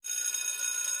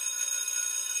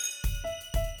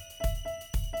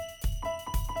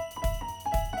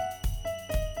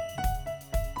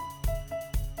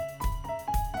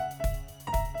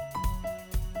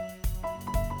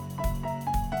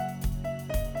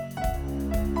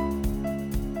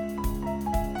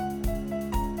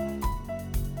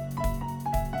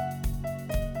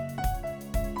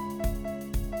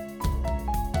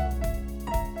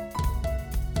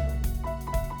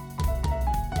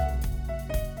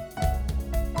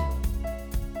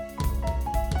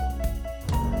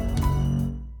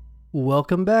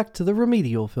Welcome back to the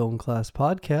Remedial Film Class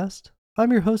Podcast. I'm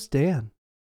your host, Dan.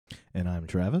 And I'm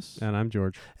Travis. And I'm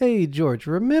George. Hey, George,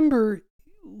 remember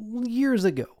years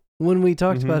ago when we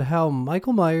talked about how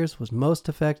Michael Myers was most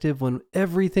effective when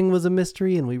everything was a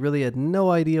mystery and we really had no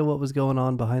idea what was going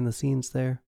on behind the scenes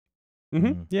there?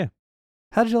 Yeah.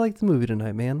 How did you like the movie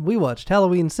tonight, man? We watched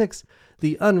Halloween 6,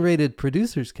 the unrated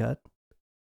producer's cut.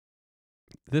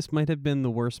 This might have been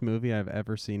the worst movie I've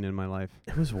ever seen in my life.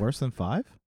 It was worse than 5?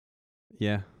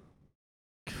 Yeah.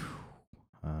 I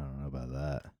don't know about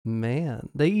that. Man,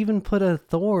 they even put a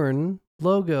thorn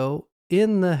logo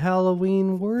in the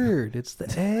Halloween word. It's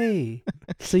the A.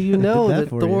 So you know that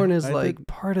thorn is like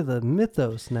part of the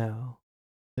mythos now.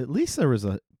 At least there was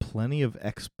plenty of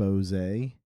expose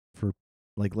for,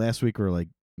 like last week where like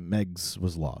Megs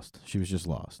was lost. She was just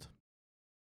lost.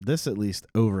 This at least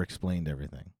over-explained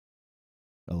everything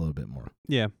a little bit more.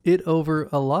 Yeah. It over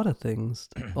a lot of things,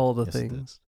 all the Yes, it did.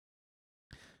 things.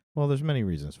 Well, there's many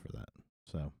reasons for that,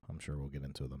 so I'm sure we'll get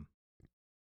into them.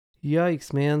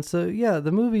 Yikes, man. So, yeah,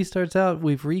 the movie starts out,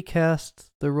 we've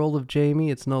recast the role of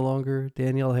Jamie. It's no longer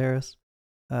Danielle Harris.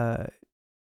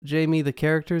 Jamie, the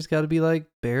character's got to be like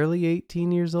barely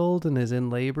 18 years old and is in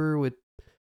labor with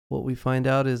what we find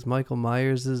out is Michael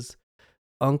Myers'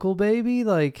 uncle baby.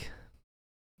 Like,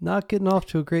 not getting off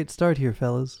to a great start here,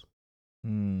 fellas.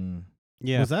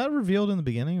 Yeah. Was that revealed in the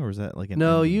beginning, or was that like an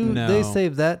No, ending? they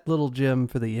saved that little gem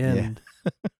for the end.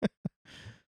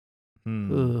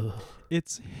 Ugh.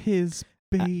 It's his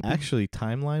baby. Actually,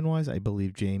 timeline-wise, I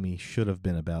believe Jamie should have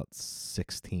been about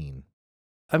 16.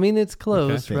 I mean, it's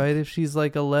close, Okay. right? If she's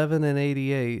like 11 and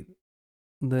 88,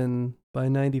 then by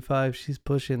 95, she's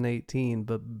pushing 18,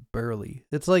 but barely.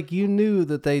 It's like you knew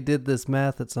that they did this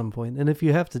math at some point. And if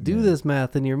you have to do this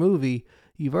math in your movie,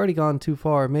 you've already gone too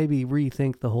far. Maybe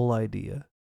rethink the whole idea.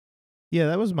 Yeah,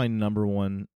 that was my number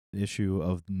one issue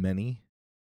of many.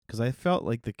 Because I felt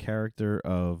like the character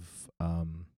of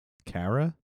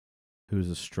Kara, who's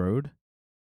a Strode,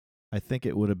 I think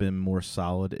it would have been more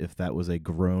solid if that was a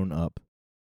grown-up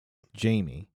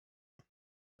Jamie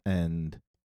and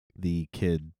the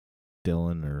kid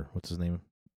Dylan, or what's his name?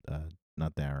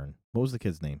 Not Darren. What was the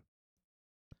kid's name?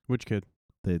 Which kid?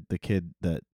 The kid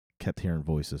that kept hearing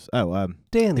voices. Oh,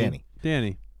 Danny.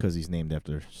 Danny. Because he's named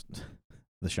after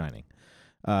The Shining.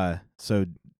 So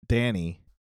Danny,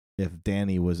 if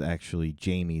Danny was actually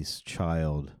Jamie's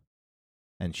child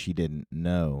and she didn't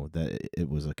know that it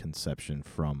was a conception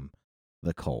from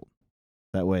the cult,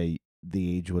 that way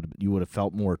the age you would have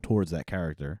felt more towards that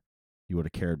character. You would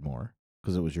have cared more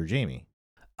because it was your Jamie.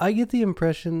 I get the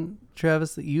impression,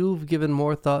 Travis, that you've given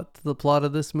more thought to the plot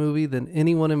of this movie than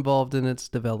anyone involved in its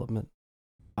development.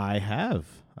 I have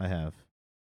a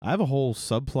whole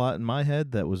subplot in my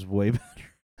head that was way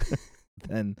better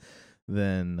than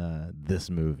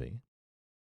this movie.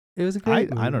 It was a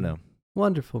great movie. I don't know.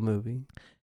 Wonderful movie.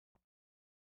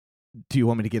 Do you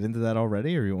want me to get into that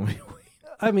already, or you want me to wait?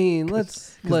 I mean,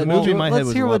 let's the movie in my head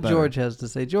was hear a lot what better. George has to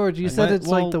say. George, you said it's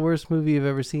like the worst movie you've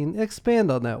ever seen.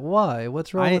 Expand on that. Why?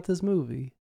 What's wrong with this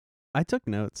movie? I took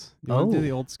notes. You want to do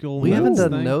the old school We haven't notes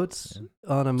done thing? notes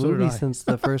on a So did movie I. since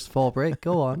the first fall break.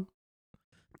 Go on.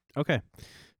 Okay.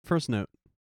 First note.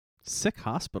 Sick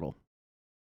hospital.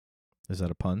 Is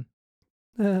that a pun?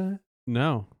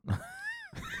 No.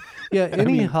 Yeah,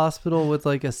 any mean- hospital with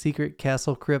like a secret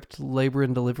castle crypt labor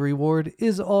and delivery ward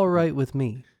is all right with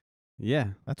me. Yeah.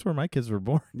 That's where my kids were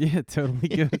born. Yeah, totally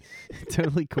good.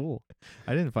 Totally cool.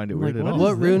 I didn't find it Like, weird at all.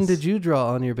 what rune this? did you draw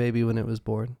on your baby when it was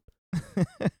born?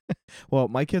 Well,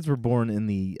 my kids were born in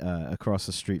the across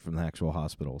the street from the actual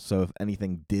hospital. So if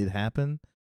anything did happen,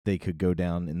 they could go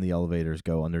down in the elevators,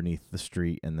 go underneath the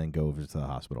street, and then go over to the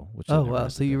hospital. Which they Oh, never wow.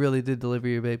 had So to you do. really did deliver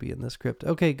your baby in this crypt.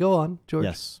 Okay, go on, George.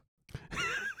 Yes.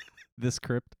 This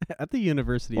crypt at the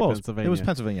University Well, of Pennsylvania. it was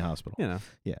Pennsylvania Hospital. You know.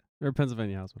 Yeah. Or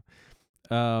Pennsylvania Hospital.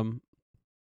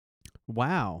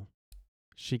 Wow.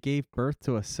 She gave birth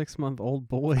to a 6-month-old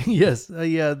boy. Yes.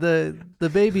 Yeah, the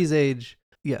baby's age.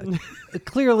 Yeah.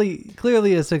 Clearly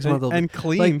a 6-month-old. and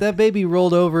clean. Like that baby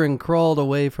rolled over and crawled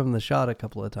away from the shot a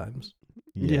couple of times.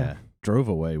 Yeah. Yeah. Drove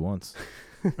away once.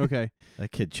 Okay.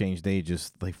 That kid changed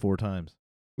ages like 4 times.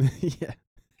 Yeah.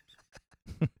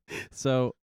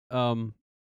 So, what?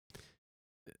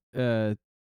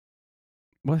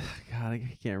 God,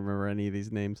 I can't remember any of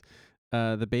these names.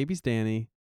 The baby's Danny.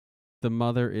 The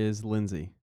mother is Lindsay.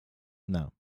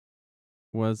 No.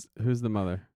 Who's the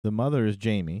mother? The mother is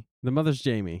Jamie, The mother's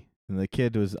Jamie. and the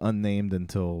kid was unnamed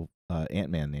until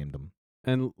Ant-Man named him.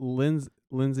 And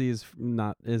Lindsay is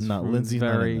not from Lindsay's not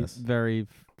in very this. very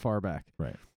far back.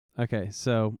 Right. Okay,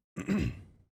 so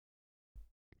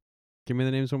give me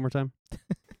the names one more time.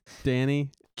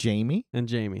 Danny Jamie. And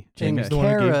Jamie. And Jamie's the one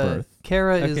who gave Kara, birth.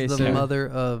 Kara Okay, is the so- mother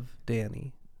of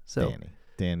Danny. So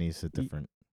Danny's a different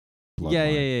bloodline. Yeah.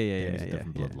 Danny's a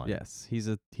different bloodline. Yes, he's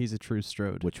a true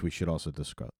Strode. Which we should also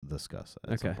discuss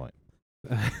at some Okay. point.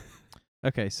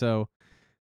 Okay, so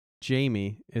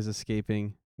Jamie is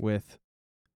escaping with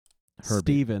Herbie.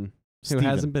 Steven, who Steven.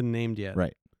 hasn't been named yet.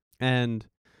 Right. And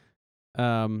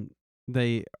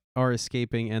they are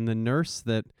escaping, and the nurse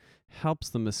that helps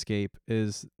them escape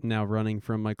is now running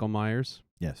from Michael Myers.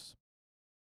 Yes.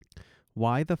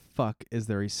 Why the fuck is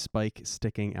there a spike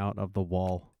sticking out of the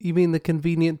wall? you mean the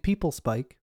convenient people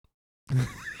spike?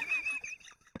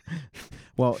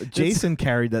 Well, Jason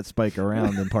carried that spike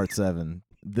around in part 7.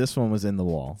 This one was in the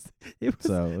wall. It was,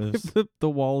 So it was, the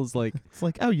wall is like, it's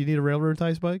like, oh, you need a railroad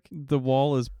tie spike? the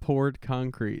wall is poured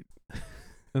concrete.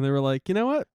 And they were like, you know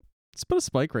what? Let's put a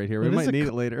spike right here. We It is might a need co-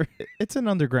 it later. It's an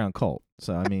underground cult.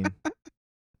 So, I mean,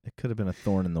 it could have been a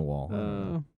thorn in the wall. I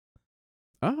don't know.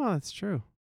 Oh, that's true.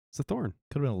 It's a thorn.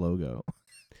 Could have been a logo.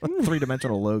 A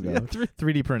 3-dimensional logo. Yeah,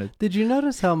 3D printed. Did you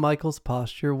notice how Michael's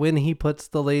posture when he puts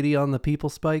the lady on the people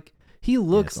spike? He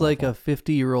looks it's like awful. a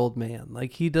 50-year-old man.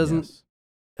 Like he doesn't. Yes.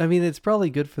 I mean, it's probably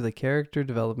good for the character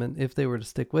development if they were to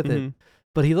stick with it. Mhm.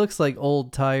 But he looks like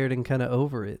old, tired, and kind of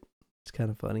over it. It's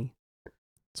kind of funny.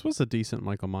 This was a decent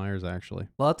Michael Myers, actually.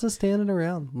 Lots of standing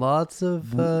around. Lots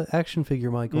of action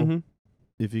figure Michael. Mm-hmm.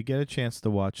 If you get a chance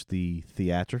to watch the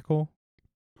theatrical,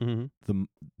 Mm-hmm.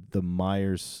 the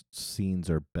Myers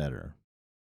scenes are better.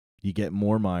 You get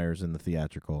more Myers in the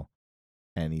theatrical,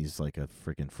 and he's like a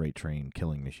freaking freight train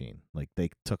killing machine. Like they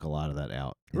took a lot of that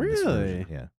out. In this version. Really?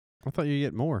 Yeah. I thought you'd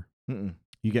get more. Mm-mm.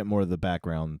 You get more of the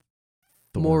background.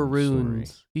 More Thorn story.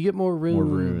 runes. You get more runes. More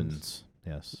runes.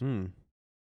 Yes. Mm.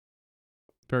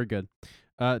 Very good.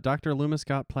 Dr. Loomis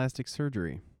got plastic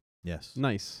surgery. Yes.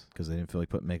 Nice. Because they didn't feel like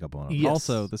putting makeup on him. Yes.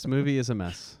 Also, this movie is a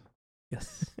mess.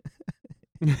 Yes.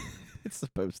 It's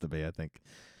supposed to be, I think.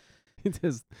 It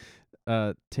is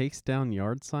takes down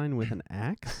yard sign with an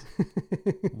axe.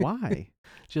 Why?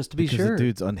 Just to be Because sure. the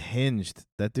dude's unhinged.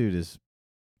 That dude is.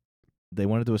 They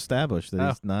wanted to establish that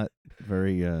he's not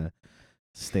very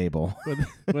stable.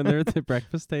 When they're at the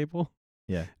breakfast table,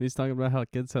 Yeah. and he's talking about how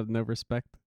kids have no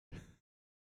respect.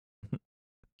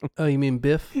 Oh, you mean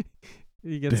Biff?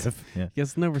 He gets Biff. Yeah. he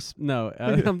gets no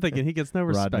I'm thinking he gets no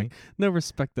respect. Rodney. No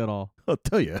respect at all. I'll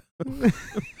tell you.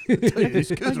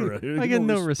 I get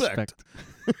no respect.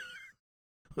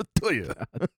 I'll tell you.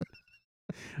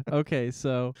 Okay,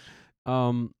 so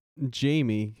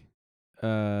Jamie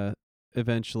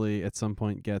eventually at some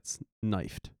point gets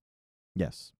knifed.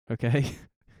 Yes. Okay?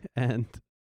 And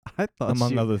I thought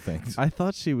Among she, other things. I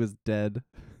thought she was dead,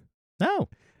 No.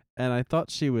 and I thought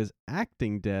she was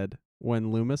acting dead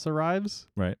when Loomis arrives.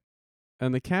 Right.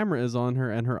 And the camera is on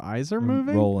her and her eyes are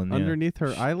moving Rolling, yeah. underneath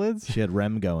her eyelids. She had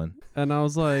REM going. And I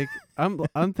was like, I'm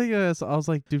thinking this, I was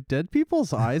like, do dead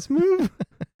people's eyes move?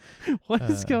 What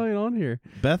is going on here?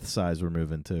 Beth's eyes were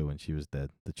moving too when she was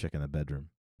dead. The chick in the bedroom.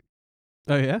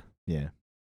 Oh yeah? Yeah.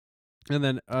 And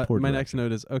then Poor my next direction.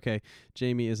 note is, okay,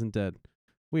 Jamie isn't dead.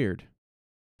 Weird.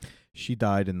 She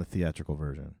died in the theatrical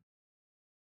version.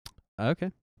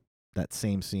 Okay. That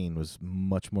same scene was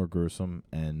much more gruesome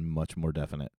and much more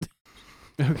definite.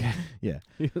 Okay. Yeah.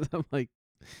 Because I'm like,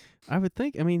 I would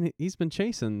think, I mean, he's been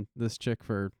chasing this chick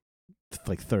for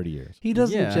Like 30 years. He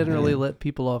doesn't Yeah, generally yeah. let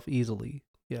people off easily.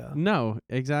 Yeah. no,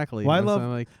 exactly. Well, I And so love-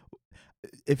 I'm like,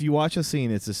 If you watch a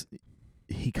scene, it's just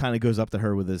he kind of goes up to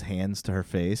her with his hands to her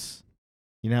face.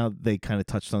 You know how they kind of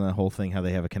touched on that whole thing, how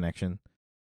they have a connection?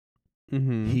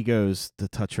 He goes to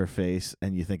touch her face,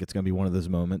 and you think it's going to be one of those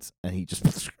moments, and he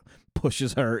just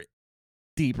pushes her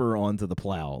deeper onto the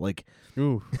plow. Like,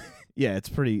 ooh, yeah, it's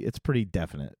pretty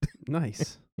definite.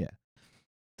 nice.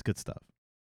 It's good stuff.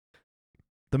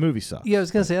 The movie sucks. Yeah, I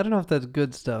was gonna say I don't know if that's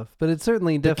good stuff, but it's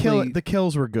certainly the definitely the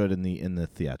kills were good in the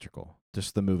theatrical.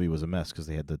 Just the movie was a mess because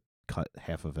they had to cut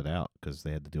half of it out because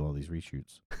they had to do all these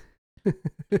reshoots.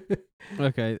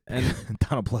 Okay, and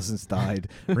Donald Pleasance died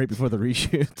right before the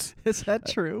reshoots. is that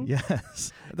true?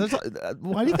 Yes.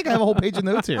 Why do you think I have a whole page of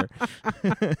notes here?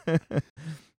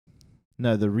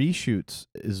 No, the reshoots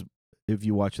is, if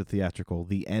you watch the theatrical,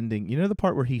 the ending. You know the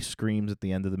part where he screams at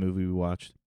the end of the movie we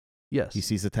watched? yes. He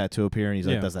sees the tattoo appear and he's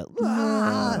like, Yeah. does that,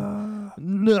 "Ah,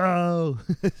 no.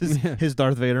 his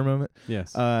Darth Vader moment.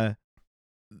 Yes.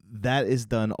 That is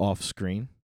done off screen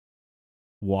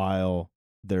while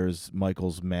there's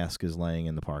Michael's mask is laying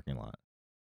in the parking lot.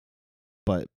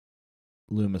 But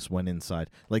Loomis went inside.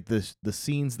 Like the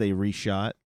scenes they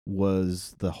reshot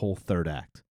was the whole third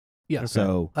act. Yeah.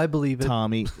 So I believe it.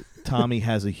 Tommy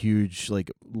has a huge like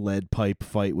lead pipe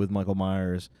fight with Michael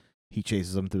Myers. he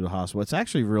chases them through the hospital. It's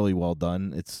actually really well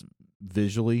done. It's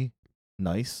visually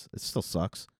nice. It still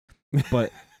sucks,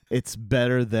 but it's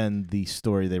better than the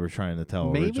story they were trying to tell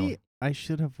originally. Maybe I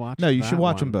should have watched. No, you should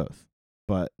watch them one. both.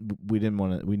 But we didn't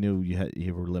want to. We knew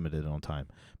you were limited on time.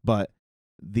 But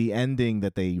the ending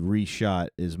that they reshot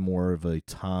is more of a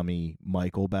Tommy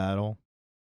Michael battle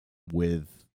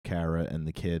with Kara and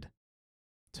the kid.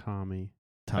 Tommy.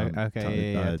 Tom,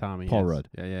 Tommy. Paul yes. Rudd.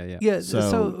 Yeah. Yeah. So-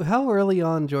 So how early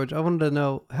on, George? I wanted to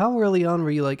know how early on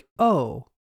were you like, oh,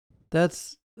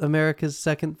 that's America's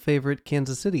second favorite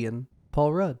Kansas Cityan,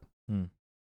 Paul Rudd. Who's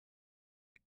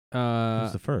Uh,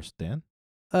 the first? Dan.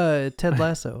 Ted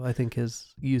Lasso, I think,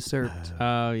 has usurped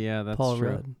oh yeah, that's Paul true.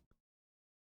 Rudd.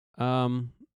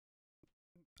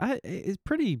 It's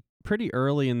pretty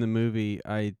early in the movie.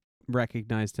 I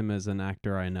recognized him as an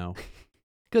actor I know.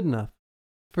 Good enough.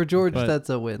 For George, But- that's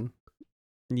a win.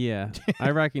 Yeah, I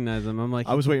recognize him. I'm like,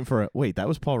 I was waiting for it. Wait, that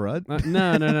was Paul Rudd?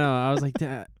 no. I was like,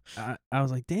 I was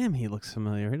like, damn, he looks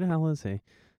familiar. Who the hell is he?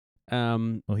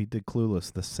 Well, he did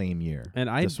Clueless the same year. And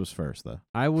This was first though.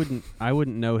 I wouldn't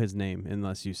know his name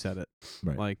unless you said it.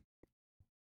 Right. Like,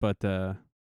 but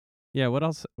yeah. What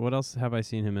else have I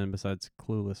seen him in besides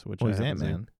Clueless? Which Well, I he's haven't seen.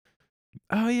 Ant-Man.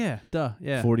 Oh yeah, duh,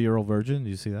 yeah. 40-Year-Old Virgin.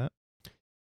 Did you see that?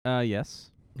 Yes.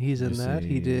 He's in Let me that.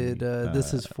 He see. did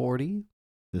This Is 40.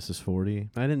 This is 40.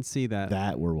 I didn't see that.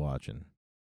 That we're watching.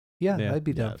 Yeah, Yeah. I'd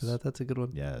be down for Yes. that. That's a good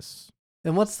one. Yes.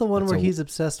 And what's the one That's where a- he's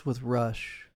obsessed with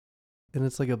Rush? And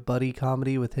it's like a buddy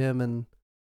comedy with him and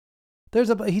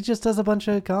he just does a bunch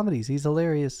of comedies. He's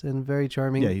hilarious and very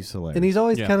charming. Yeah, he's hilarious. and he's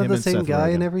always Yeah. kind of Him the and same Seth guy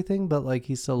and Rogen. everything, but like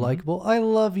he's so Mhm. likable. I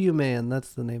Love You, Man.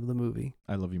 That's the name of the movie.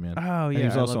 I Love You, Man. Oh And yeah, he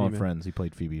was I also Love You, on Man. Friends. He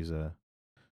played Phoebe's Oh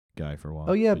guy for a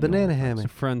while. yeah, But you don't Banana like Hammock. So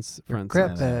Friends. Or Friends. Crap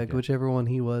Friends. Bag, Okay. whichever one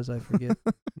he was, I forget.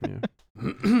 Yeah.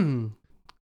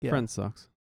 Yeah. Friends sucks.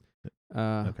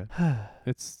 Okay.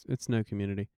 It's no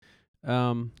Community.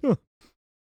 Huh.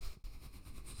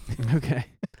 Okay.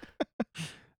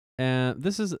 And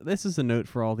this is a note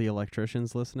for all the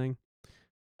electricians listening.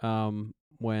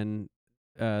 When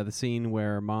the scene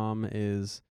where mom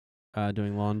is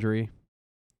doing laundry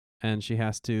and she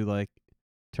has to like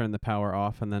turn the power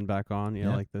off and then back on,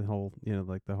 Yeah. like the whole,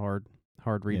 like the hard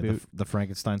Yeah, reboot. the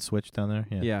Frankenstein switch down there.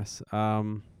 Yeah. Yes.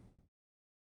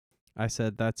 I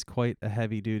said that's quite a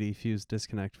heavy duty fuse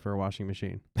disconnect for a washing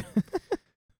machine.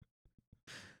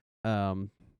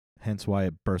 Hence why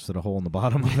it bursted a hole in the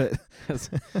bottom of it. It's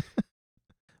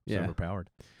Yeah. overpowered.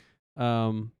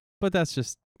 But that's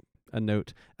just a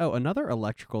note. Oh, another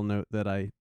electrical note that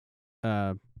I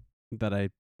kind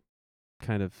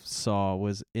of saw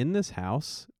was in this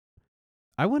house.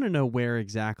 I want to know where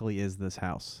exactly is this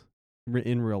house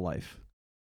in real life.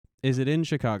 Is it in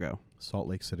Chicago? Salt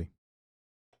Lake City.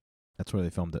 That's where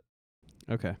they filmed it.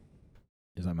 Okay.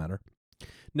 Does that matter?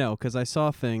 No, because I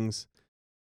saw things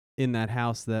in that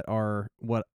house that are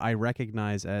what I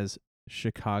recognize as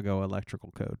Chicago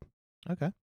electrical code.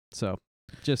 Okay. So,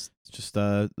 just It's just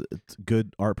it's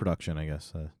good art production, I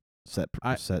guess. Set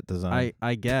design.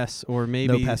 I guess, or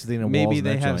maybe Pasadena walls maybe in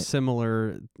they that have joint.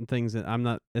 similar things that I'm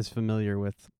not as familiar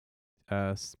with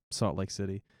Salt Lake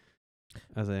City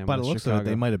as I am But it with looks Chicago. like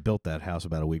they might have built that house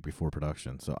about a week before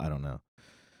production, so I don't know.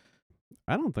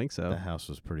 I don't think so. That house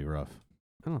was pretty rough.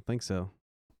 I don't think so.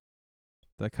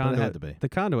 The But it conduit had to be. the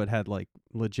conduit had like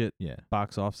legit Yeah.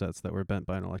 box offsets that were bent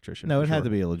by an electrician. No, for it had sure. to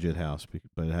be a legit house,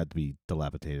 but it had to be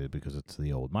dilapidated because it's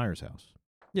the old Myers house.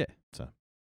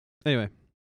 Anyway,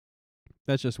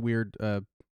 that's just weird.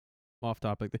 Off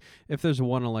topic. If there's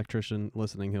one electrician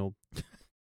listening, he'll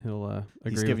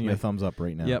agree. He's giving you with a thumbs up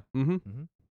right now. me. Yep. Mm-hmm. Mhm.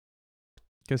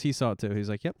 Because he saw it too. He's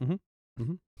like, yep.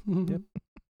 Mm-hmm. Yep.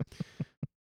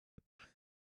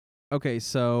 Okay,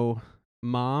 so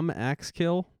mom axe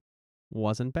kill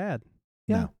wasn't bad.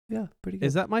 Yeah, No. yeah, pretty good.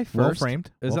 Is that my Well first?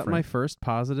 framed. Is Well that my framed. first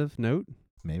positive note?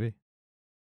 Maybe.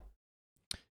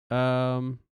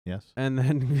 Yes. And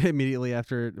then immediately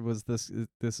after it was this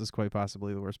is quite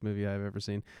possibly the worst movie I've ever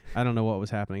seen. I don't know what was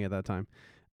happening at that time.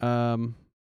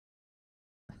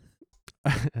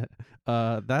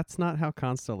 That's not how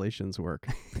constellations work.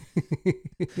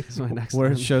 Is my next Where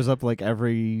one. it shows up like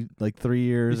every 3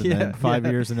 years and then 5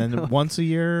 yeah. years and then once a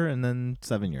year and then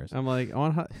 7 years. I'm like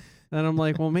and I'm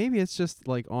like, well, maybe it's just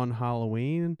like on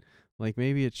Halloween. Like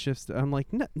maybe it shifts. I'm like,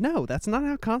 no, that's not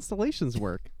how constellations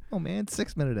work. Oh man,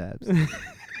 6-minute abs.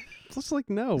 It's just like,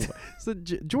 no. So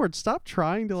George, stop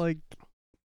trying to like.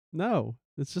 No,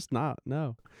 it's just not.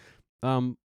 No.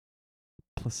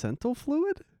 Placental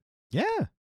fluid. Yeah,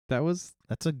 That's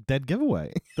that's a dead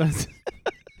giveaway.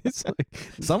 it's like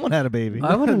Someone had a baby.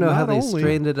 I want to know how Not they only-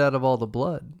 strained it out of all the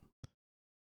blood.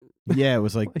 Yeah, it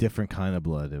was like different kind of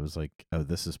blood. It was like, oh,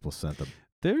 this is placenta.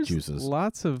 There's Juices.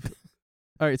 lots of.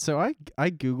 All right, so I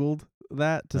googled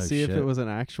that to Oh, see if it shit. was an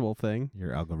actual thing.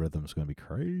 Your algorithm's going to be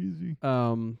crazy.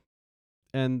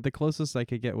 And the closest I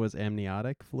could get was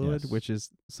amniotic fluid, Yes. which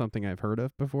is something I've heard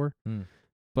of before. Mm.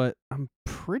 But I'm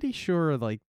pretty sure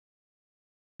like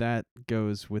that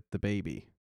goes with the baby.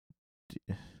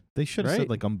 They should have Right? said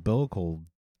like umbilical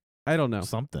I don't know.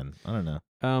 something. I don't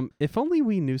know. If only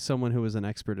we knew someone who was an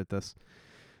expert at this.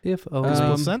 If Because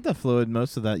only. placenta fluid,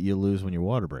 most of that you lose when your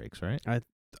water breaks, right?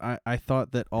 I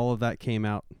thought that all of that came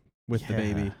out with the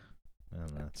baby. I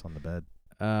don't know. It's on the bed.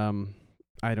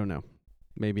 I don't know.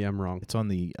 Maybe I'm wrong. It's on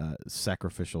the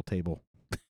sacrificial table.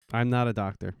 I'm not a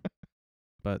doctor,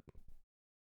 but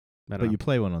I don't But know. you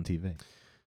play one on TV.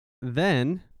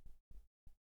 Then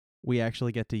we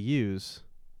actually get to use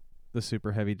the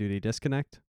super heavy duty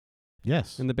disconnect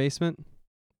Yes. in the basement.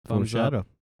 Full Thumbs up. shadow.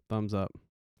 Thumbs up.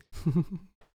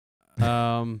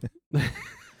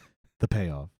 The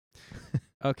payoff.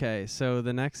 Okay, so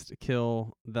the next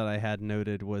kill that I had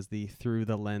noted was the through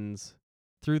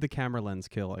the camera lens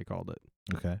kill, I called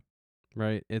it. Okay.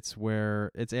 Right? It's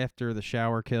after the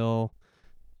shower kill.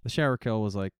 The shower kill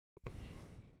was like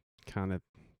kind of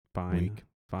fine. Weak.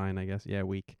 Fine, I guess. Yeah,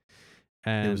 weak.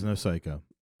 And There was no psycho.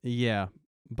 yeah,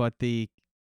 but the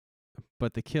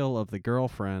kill of the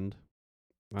girlfriend,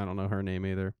 I don't know her name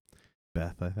either,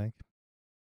 Beth, I think.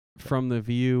 from the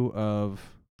view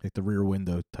of Like the rear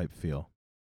window type feel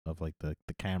of like the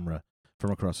camera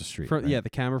from across the street. right? yeah, the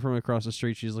camera from across the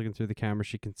street. She's looking through the camera.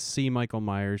 She can see Michael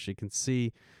Myers. She can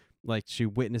see, like, she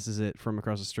witnesses it from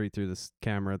across the street through this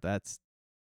camera. That's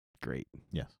great.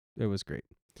 Yes. It was great.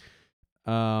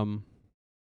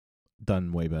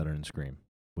 Done way better in Scream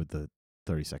with the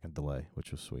 30-second delay,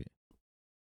 which was sweet.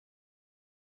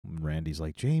 When Randy's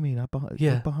like, Jamie, not behind.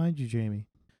 Yeah. Look behind you, Jamie.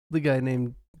 The guy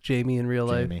named Jamie in real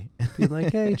life. Jamie. Being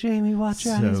like, hey, Jamie, watch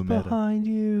out. So He's meta. behind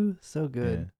you. So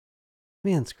good. Yeah.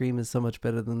 Man, Scream is so much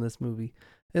better than this movie.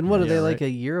 And what are Yeah, they, like right. a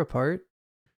year apart?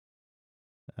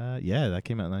 Yeah, that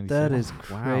came out in 96. That is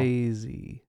Wow.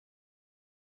 crazy.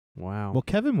 Wow. Well,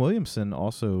 Kevin Williamson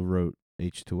also wrote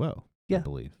H2O, I Yeah.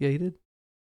 believe. Yeah, he did.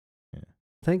 Yeah.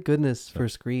 Thank goodness So- for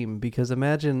Scream, because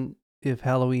imagine if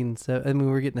Halloween 7, I mean,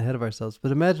 we're getting ahead of ourselves,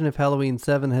 but imagine if Halloween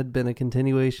 7 had been a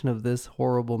continuation of this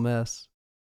horrible mess.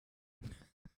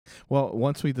 Well,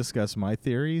 once we discuss my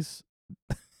theories,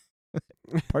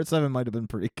 part 7 might have been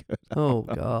pretty good. Oh,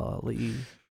 golly.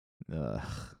 Ugh,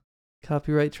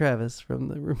 Copyright Travis from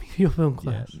the remedial film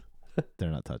class.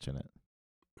 they're not touching it.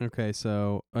 Okay,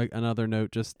 so another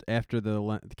note, just after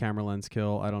the camera lens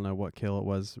kill, I don't know what kill it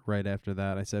was right after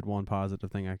that. I said one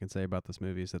positive thing I can say about this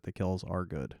movie is that the kills are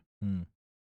good. Mm.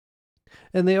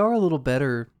 And they are a little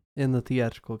better in the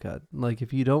theatrical cut. Like,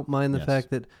 if you don't mind the Yes. fact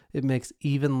that it makes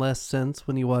even less sense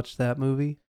when you watch that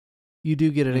movie, you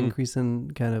do get an Mm. increase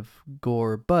in kind of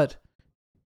gore. But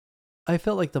I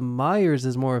felt like the Myers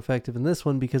is more effective in this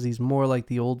one because he's more like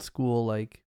the old school,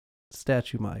 like,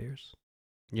 statue Myers.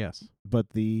 Yes. But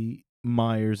the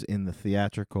Myers in the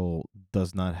theatrical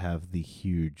does not have the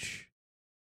huge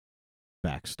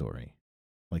backstory.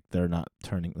 Like, they're not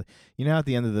turning. You know, at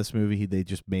the end of this movie, they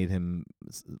just made him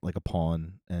like a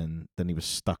pawn, and then he was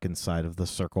stuck inside of the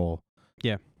circle.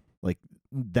 Yeah. Like,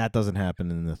 that doesn't happen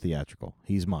in the theatrical.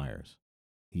 He's Myers.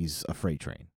 He's a freight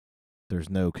train. There's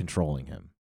no controlling him.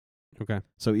 Okay.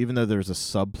 So even though there's a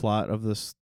subplot of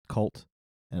this cult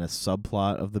and a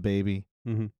subplot of the baby,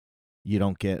 Mm-hmm. you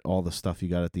don't get all the stuff you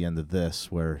got at the end of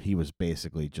this, where he was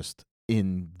basically just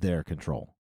in their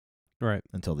control Right.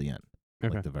 until the end,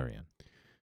 Okay. like the very end.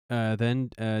 Then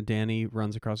Danny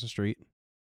runs across the street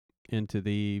into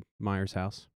the Myers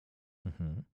house,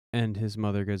 Mm-hmm. and his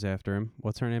mother goes after him.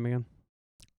 What's her name again?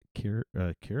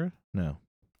 Kira? No,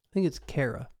 I think it's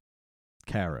Kara.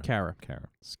 Kara. Kara.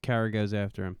 Kara goes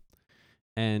after him,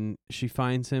 and she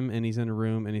finds him, and he's in a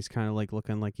room, and he's kind of like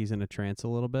looking like he's in a trance a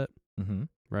little bit, Mm-hmm.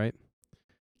 right?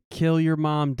 Kill your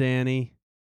mom, Danny,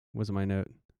 was my note.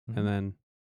 Mm-hmm. And then,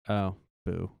 oh,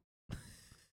 boo.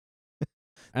 That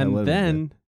And would've been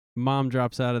then mom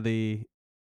drops out of the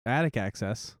attic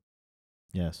access,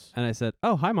 Yes. and I said,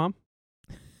 oh, hi, Mom.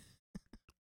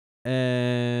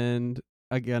 And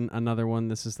again, another one.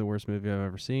 This is the worst movie I've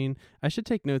ever seen. I should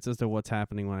take notes as to what's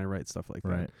happening when I write stuff like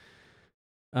Right.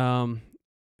 that.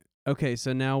 Okay,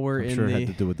 so now we're I'm in sure it the had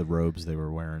to do with the robes they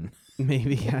were wearing.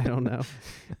 maybe I don't know.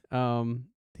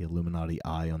 The Illuminati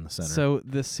eye on the center. So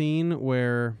the scene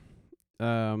where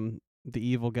the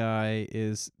evil guy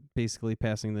is basically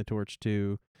passing the torch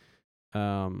to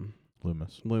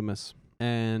Loomis.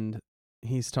 and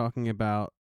he's talking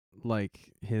about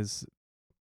like his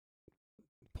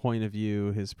point of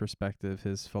view, his perspective,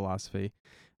 his philosophy,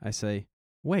 I say,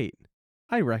 wait,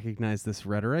 I recognize this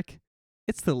rhetoric.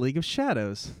 It's the League of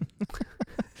Shadows.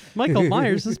 Michael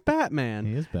Myers is Batman.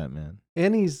 He is Batman.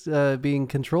 And he's being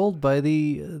controlled by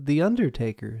the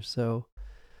Undertaker. So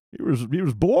He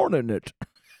was born in it.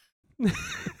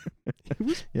 He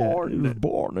was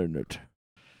born in it.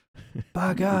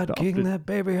 by God, King, that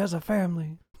baby has a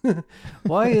family.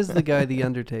 Why is the guy the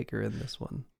Undertaker in this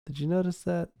one? Did you notice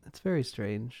that? It's very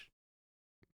strange.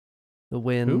 The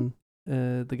Win,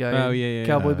 the guy Oh, in yeah.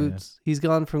 Cowboy Oh, Boots. He's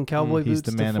gone from Cowboy he's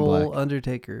Boots the man to in full black.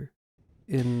 Undertaker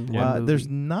in Yeah. one movie. There's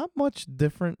not much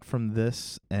different from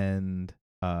this and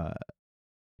Hot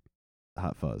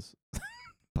Fuzz.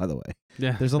 By the way,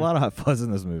 Yeah. there's a lot of Hot Fuzz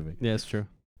in this movie. Yeah, it's true.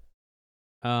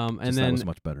 And Just that then was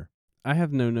much better. I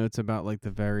have no notes about like the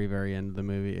very, very end of the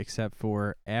movie, except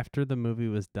for after the movie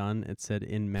was done, it said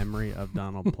in memory of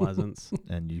Donald Pleasance.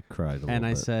 And you cried a little And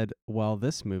I bit. said, well,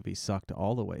 this movie sucked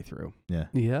all the way through. Yeah.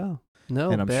 Yeah.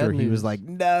 No, And I'm bad sure he was news. like,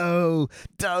 no,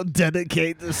 don't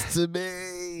dedicate this to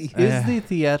me. Is the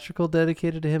theatrical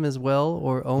dedicated to him as well,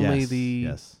 or only Yes, the?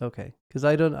 yes. Okay, because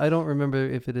I don't remember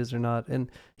if it is or not. And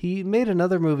he made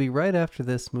another movie right after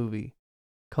this movie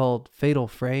called Fatal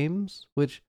Frames,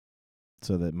 which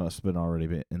So that must have been already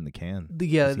been in the can.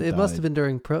 yeah, 'cause he it must have died. been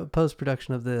during post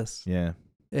production of this. Yeah.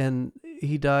 And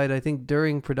he died, I think,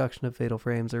 during production of Fatal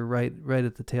Frames, or right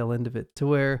at the tail end of it, to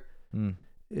where Mm.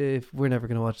 if we're never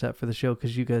gonna watch that for the show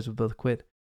because you guys would both quit.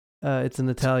 It's an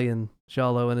Italian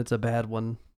giallo, and it's a bad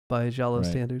one by giallo Right.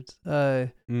 standards.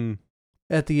 Mm.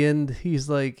 At the end, he's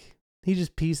like, he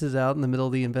just pieces out in the middle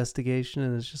of the investigation,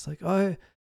 and it's just like, I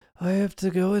have to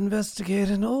go investigate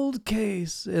an old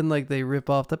case, and like they rip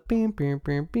off the beep beep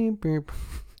beep beep beep,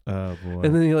 Oh, boy.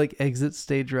 and then he like exits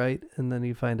stage right, and then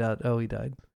you find out, oh, he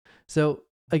died. So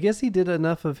I guess he did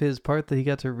enough of his part that he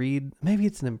got to read. Maybe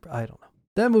it's an I don't know.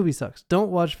 That movie sucks. Don't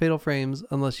watch Fatal Frames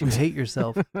unless you hate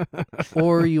yourself,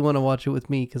 or you want to watch it with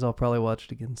me because I'll probably watch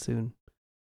it again soon.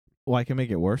 Well, I can make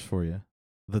it worse for you.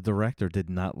 The director did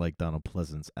not like Donald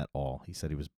Pleasance at all. He said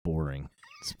he was boring.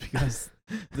 It's because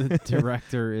the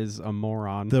director is a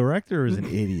moron. The director is an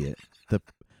idiot.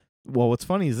 Well, what's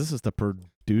funny is this is the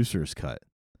producer's cut.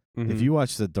 Mhm. If you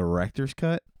watch the director's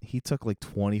cut, he took like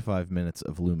 25 minutes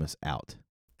of Loomis out.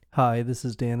 Hi, this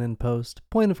is Dan in Post.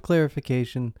 Point of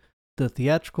clarification. The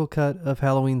theatrical cut of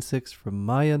Halloween 6, from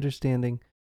my understanding,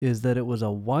 is that it was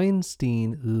a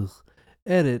Weinstein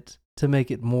edit to make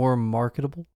it more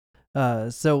marketable.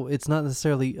 So it's not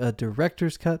necessarily a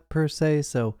director's cut per se,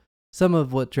 so some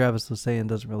of what Travis was saying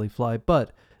doesn't really fly,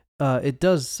 but it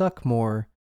does suck more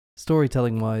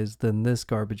storytelling-wise than this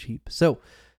garbage heap. So,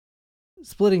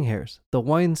 splitting hairs. The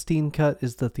Weinstein cut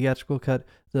is the theatrical cut.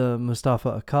 The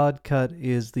Mustafa Akkad cut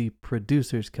is the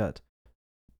producer's cut.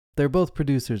 They're both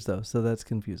producers, though, so that's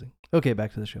confusing. Okay,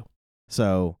 back to the show.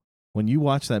 So when you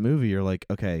watch that movie, you're like,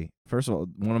 okay, first of all,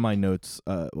 one of my notes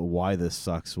why this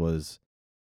sucks was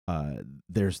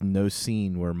there's no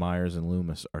scene where Myers and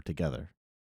Loomis are together.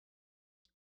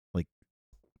 Like,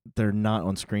 they're not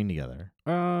on screen together.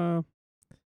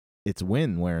 It's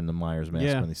Wynn wearing the Myers mask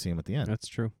Yeah. when they see him at the end. That's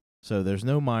true. So there's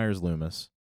no Myers Loomis.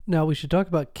 Now, we should talk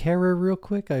about Kara real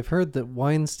quick. I've heard that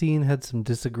Weinstein had some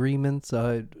disagreements.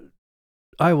 I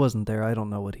wasn't there. I don't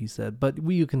know what he said, but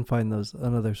you can find those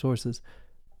on other sources.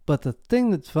 But the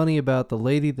thing that's funny about the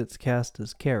lady that's cast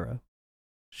as Kara,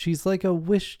 she's like a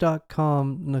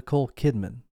Wish.com Nicole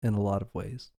Kidman in a lot of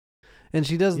ways. And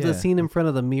she does the Yeah. scene in front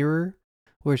of the mirror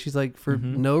where she's like, for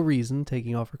Mhm. no reason,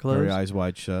 taking off her clothes. Very eyes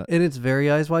wide shut. And it's very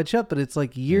Eyes Wide Shut, but it's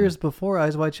like years before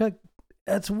Eyes Wide Shut.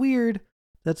 That's weird.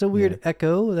 That's a weird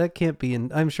echo. That can't be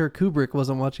in. I'm sure Kubrick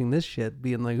wasn't watching this shit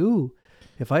being like, ooh,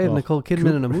 if I have Well, Nicole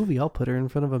Kidman in a movie, I'll put her in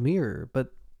front of a mirror.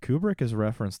 But Kubrick is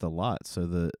referenced a lot. So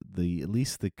the at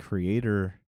least the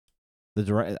creator,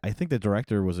 I think the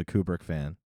director was a Kubrick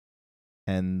fan,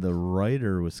 and the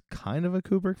writer was kind of a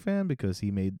Kubrick fan because he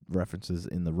made references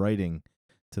in the writing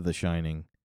to The Shining.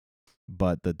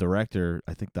 But the director,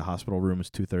 I think the hospital room is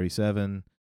 237.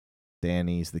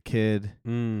 Danny's the kid.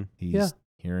 He's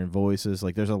hearing voices.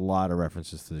 Like, there's a lot of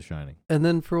references to The Shining. and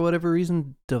then for whatever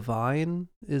reason, Divine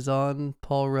is on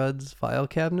Paul Rudd's file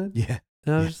cabinet. Yeah.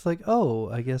 And I was just like, oh,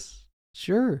 I guess,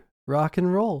 sure, rock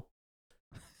and roll.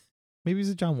 Maybe he's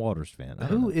a John Waters fan. I don't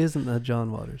Who know. isn't a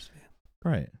John Waters fan?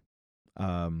 Right.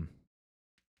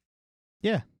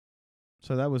 Yeah.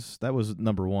 So that was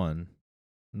number one.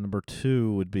 Number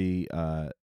two would be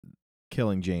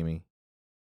killing Jamie,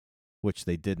 which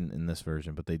they didn't in this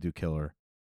version, but they do kill her.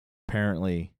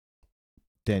 Apparently,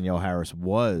 Danielle Harris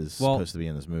was supposed to be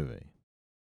in this movie.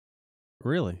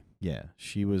 Really? Yeah,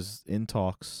 she was in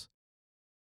talks.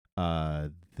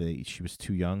 she was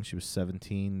too young. She was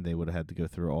 17. They would have had to go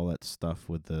through all that stuff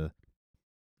with the,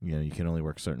 you can only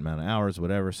work a certain amount of hours,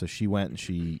 whatever. So she went and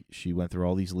she went through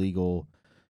all these legal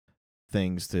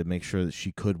things to make sure that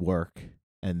she could work,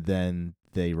 and then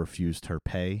they refused her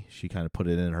pay. She kind of put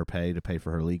it in her pay to pay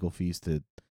for her legal fees to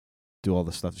do all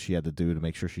the stuff that she had to do to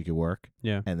make sure she could work.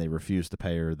 Yeah. And they refused to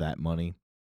pay her that money.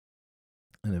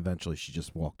 And eventually she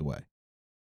just walked away.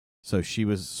 So she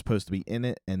was supposed to be in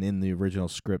it, and in the original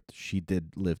script she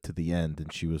did live to the end,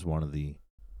 and she was one of the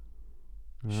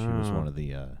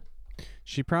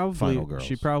She probably final girls.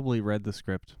 She probably read the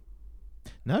script.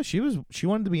 No, she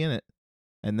wanted to be in it.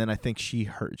 And then I think she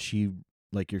wanted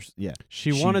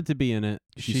to be in it.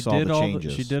 She saw did the all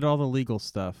changes. she did all the legal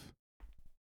stuff.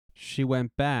 She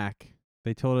went back.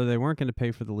 They told her they weren't going to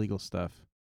pay for the legal stuff.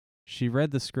 She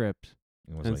read the script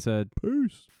and said,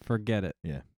 "Peace, forget it."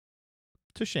 Yeah,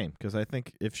 it's a shame because I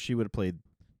think if she would have played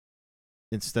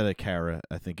instead of Kara,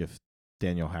 I think if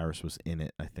Danielle Harris was in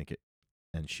it,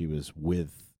 and she was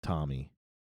with Tommy.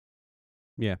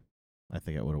 Yeah, I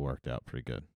think it would have worked out pretty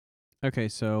good. Okay,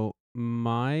 so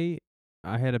I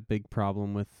had a big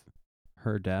problem with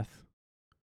her death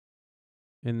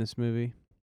in this movie.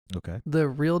 Okay. The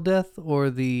real death or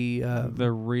the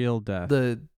real death.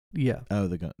 the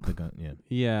gun, yeah.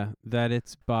 Yeah, that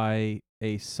it's by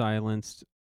a silenced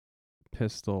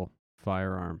pistol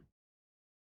firearm.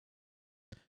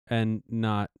 And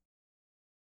not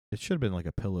It should have been like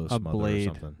a pillow a smother blade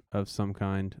or something. of some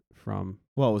kind from...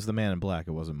 Well, it was the Man in Black.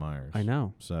 It wasn't Myers. I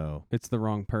know. So It's the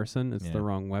wrong person. It's Yeah. the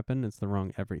wrong weapon. It's the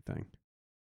wrong everything.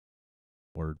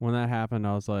 word. When that happened,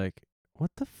 I was like,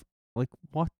 what the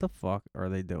fuck are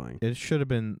they doing? It should have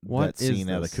been What that is scene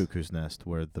out of this? Cuckoo's Nest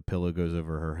where the pillow goes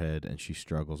over her head and she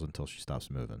struggles until she stops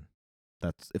moving.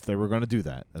 That's if they were going to do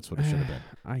that. That's what it should have been.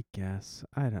 I guess.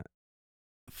 I don't...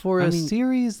 For I a mean-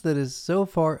 series that is so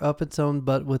far up its own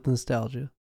butt with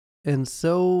nostalgia and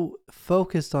so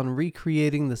focused on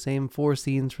recreating the same 4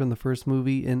 scenes from the first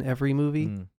movie in every movie,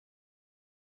 Mm.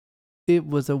 it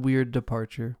was a weird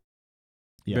departure.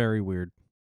 Yeah. Very weird.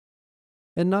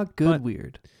 And not good But-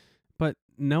 weird. But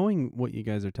knowing what you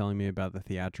guys are telling me about the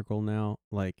theatrical now,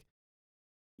 like,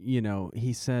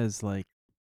 he says, like,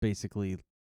 basically,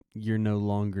 you're no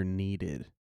longer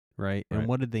needed, right? And Right.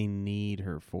 what did they need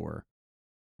her for?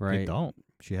 They Right? don't.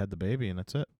 She had the baby and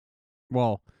that's it.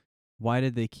 Well, why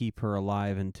did they keep her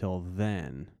alive until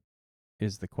then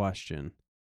is the question.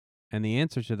 And the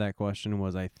answer to that question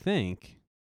was, I think,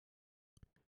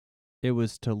 it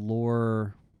was to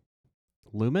lure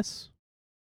Loomis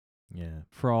Yeah.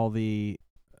 for all the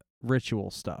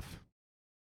ritual stuff,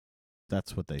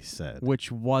 That's what they said.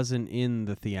 which wasn't in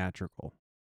the theatrical.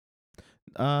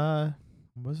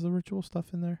 Was the ritual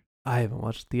stuff in there? I haven't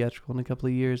watched theatrical in a couple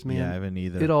of years, man. Yeah, I haven't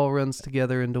either. It all runs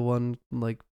together into one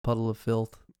like puddle of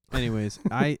filth. Anyways,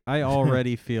 I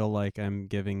already feel like I'm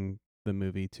giving the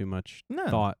movie too much No.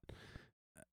 thought.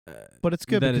 But it's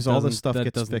good that it because all this doesn't- stuff that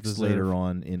gets doesn't fixed deserve. later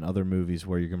on in other movies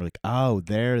where you're going to be like, oh,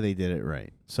 there they did it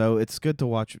right. So it's good to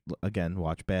watch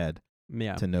bad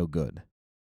Yeah. to know good.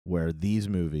 Where these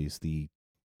movies, the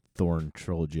Thorn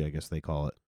trilogy, I guess they call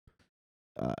it,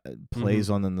 plays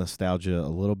on the nostalgia a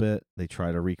little bit. They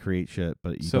try to recreate shit,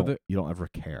 but you don't ever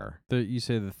care. You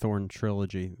say the Thorn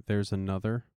trilogy. There's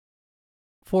another.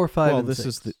 4, 5, Well, and this 6.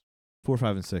 is the 4,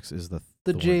 5, and 6 is the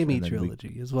The Thorns, Jamie and then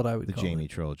trilogy is what I would the call Jamie it.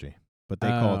 trilogy, but they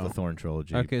call it Oh. the Thorn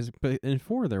trilogy. Okay, but in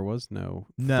 4 there was no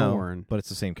Thorn. but it's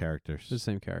the same characters. It's the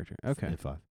same character. Okay. In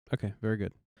 5. Okay, very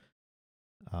good.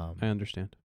 I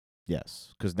understand.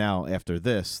 Yes, because now after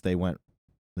this, they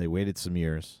waited some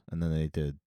years, and then they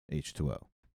did H2O.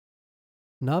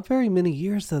 Not very many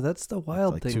years though. That's the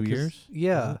wild like thing. 2 'cause, years?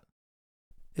 Yeah. Is it?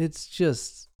 It's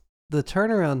just the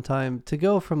turnaround time to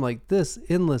go from like this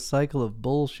endless cycle of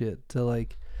bullshit to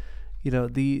like,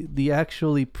 the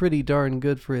actually pretty darn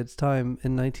good for its time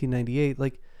in 1998.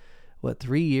 Like, what,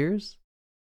 3 years?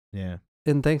 Yeah.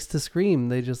 And thanks to Scream,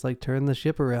 they just like turned the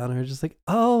ship around and are just like,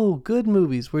 oh, good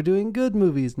movies. We're doing good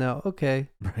movies now. Okay.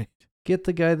 Right. Get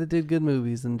the guy that did good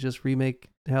movies and just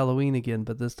remake Halloween again,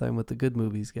 but this time with the good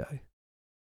movies guy.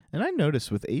 And I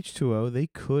noticed with H2O, they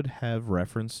could have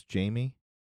referenced Jamie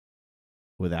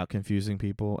without confusing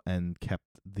people and kept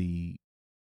the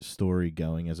story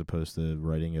going as opposed to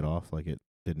writing it off like it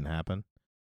didn't happen.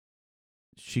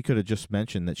 She could have just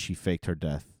mentioned that she faked her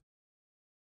death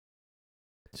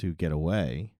to get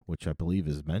away, which I believe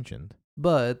is mentioned.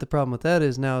 But the problem with that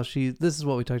is now this is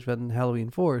what we talked about in Halloween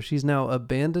 4. She's now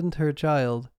abandoned her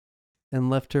child and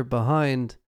left her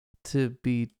behind to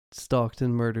be stalked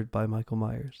and murdered by Michael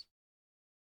Myers.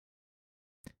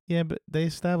 Yeah, but they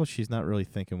established she's not really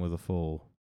thinking with a full,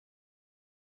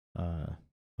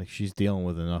 Like she's dealing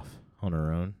with enough on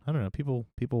her own. I don't know. People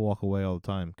walk away all the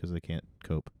time because they can't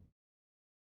cope.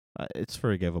 It's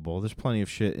forgivable. There's plenty of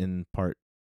shit in part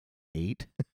 8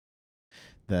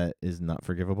 that is not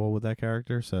forgivable with that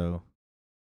character. So,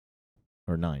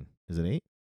 or 9. Is it 8?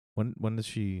 When does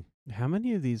she? How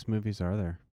many of these movies are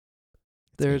there?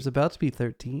 There's 8. about to be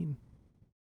 13.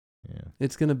 Yeah.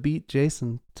 It's going to beat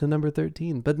Jason to number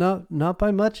 13, but not by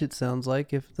much, it sounds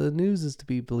like, if the news is to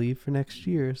be believed, for next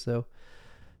year. So,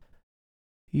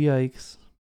 yikes.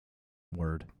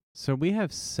 Word. So we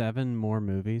have 7 more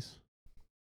movies.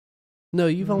 No,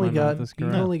 you've only My got, math is you've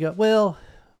correct. only got, well,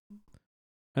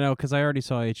 I know, because I already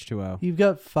saw H2O. you've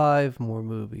got 5 more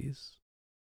movies.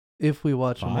 If we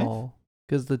watch them 5? all.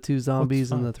 Because the 2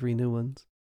 zombies and 5? the 3 new ones.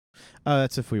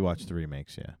 That's if we watch the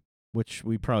remakes, yeah. Which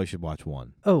we probably should watch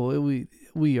 1. Oh,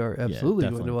 we are absolutely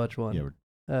going to definitely. watch 1. Yeah.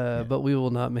 yeah. But we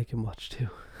will not make him watch 2.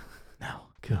 No.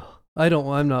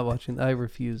 I'm not watching. I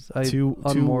refuse.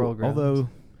 On moral grounds. Although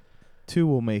 2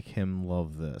 will make him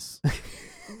love this.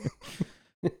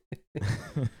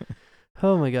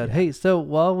 Oh my God. Yeah. Hey, so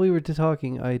while we were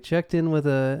talking, I checked in with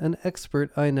an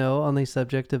expert I know on the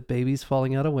subject of babies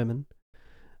falling out of women.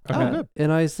 Okay. Good.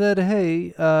 And I said,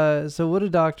 hey, so would a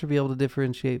doctor be able to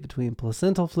differentiate between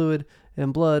placental fluid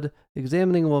and blood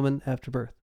examining a woman after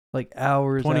birth? Like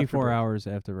hours 24 after birth. hours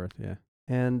after birth, yeah.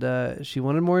 And she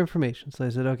wanted more information. So I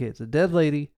said, okay, it's a dead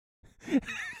lady.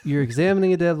 You're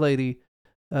examining a dead lady,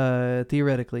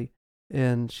 theoretically,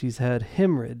 and she's had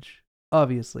hemorrhage,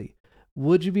 obviously.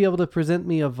 Would you be able to present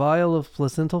me a vial of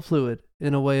placental fluid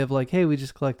in a way of like, hey, we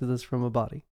just collected this from a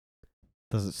body?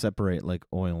 Does it separate like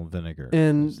oil and vinegar?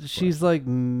 And is the she's question. like,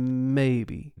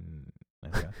 maybe.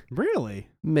 Okay. Really?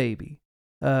 Maybe.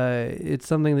 It's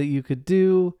something that you could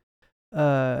do.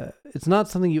 It's not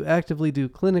something you actively do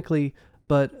clinically,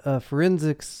 but a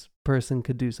forensics person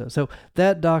could do so. So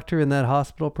that doctor in that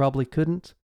hospital probably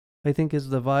couldn't, I think is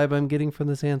the vibe I'm getting from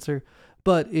this answer.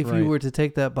 But if you Right. were to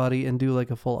take that body and do like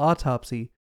a full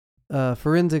autopsy,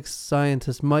 forensics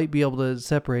scientists might be able to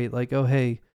separate like, oh,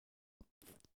 hey,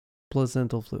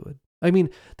 placental fluid. I mean,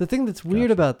 the thing that's weird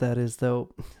Gotcha. about that is, though,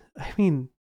 I mean,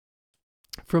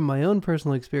 from my own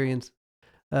personal experience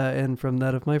and from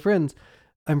that of my friends,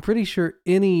 I'm pretty sure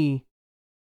any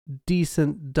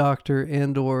decent doctor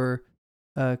and or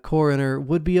coroner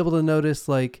would be able to notice,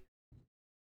 like,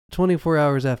 24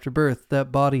 hours after birth,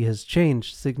 that body has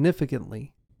changed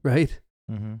significantly, right?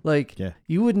 Mm-hmm. Like, Yeah.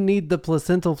 you wouldn't need the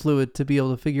placental fluid to be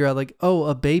able to figure out, like, oh,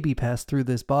 a baby passed through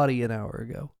this body an hour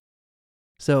ago.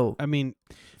 So, I mean,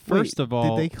 first of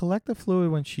all, did they collect the fluid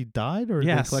when she died, or did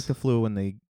Yes. they collect the fluid when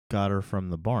they got her from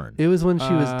the barn? it was when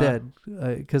she was Uh, dead,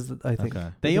 because I think. Okay.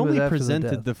 I they think it was only after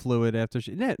presented death. the fluid after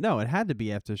she... No, it had to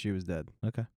be after she was dead.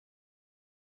 Okay.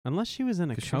 Unless she was in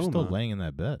a Because she coma. was still laying in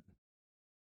that bed.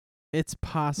 It's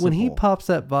possible. When he pops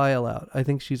that vial out, I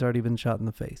think she's already been shot in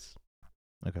the face.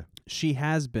 Okay. She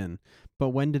has been, but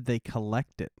when did they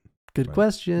collect it? Good Right.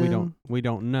 question. We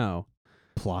don't know.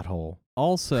 Plot hole.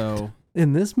 Also,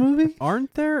 In this movie,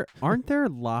 aren't there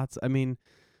lots? I mean,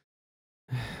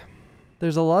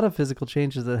 there's a lot of physical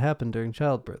changes that happen during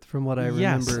childbirth, from what I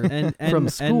yes, remember and from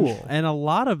school. and a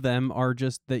lot of them are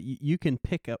just that you can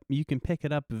pick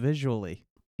it up visually.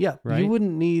 Yeah, right? you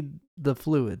wouldn't need the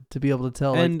fluid to be able to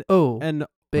tell, And- like, oh, And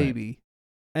baby.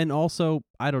 and also,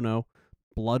 I don't know,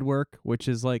 blood work, which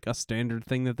is like a standard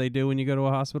thing that they do when you go to a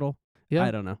hospital. Yeah,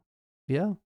 I don't know.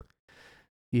 yeah,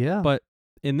 yeah. But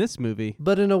in this movie,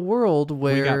 But in a world we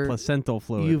got where placental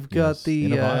fluid. you've got yes, in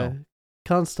a the vial.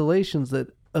 constellations that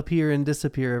appear and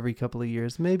disappear every couple of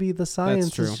years, maybe the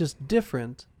science true. is just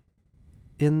different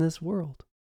in this world.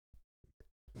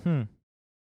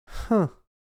 Huh.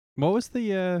 What was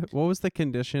the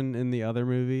condition in the other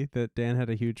movie that Dan had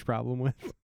a huge problem with?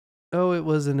 Oh, it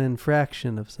was an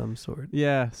infraction of some sort.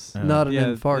 Yes. Not an Yeah,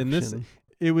 in infarction. this-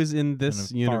 It was in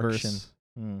this An universe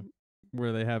infarction.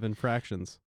 where they have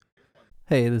infractions.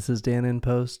 Hey, this is Dan in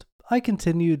Post. I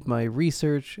continued my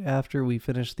research after we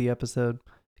finished the episode.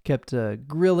 Kept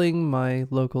grilling my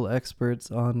local experts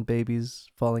on babies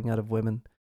falling out of women.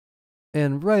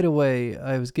 And right away,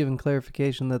 I was given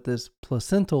clarification that this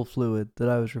placental fluid that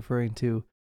I was referring to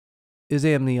is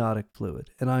amniotic fluid,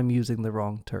 and I'm using the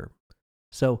wrong term.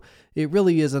 So it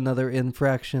really is another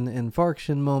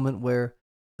infarction moment where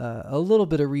a little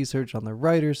bit of research on the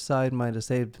writer's side might have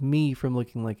saved me from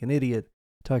looking like an idiot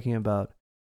talking about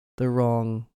the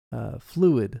wrong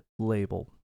fluid label.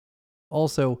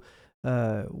 Also,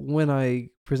 when I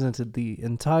presented the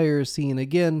entire scene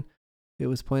again, it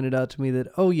was pointed out to me that,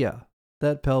 oh yeah,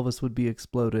 that pelvis would be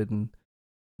exploded, and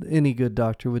any good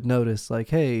doctor would notice, like,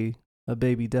 hey, a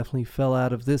baby definitely fell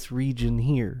out of this region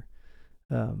here.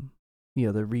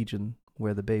 the region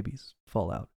where the babies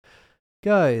fall out.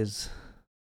 Guys,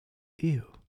 ew.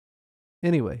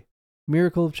 Anyway,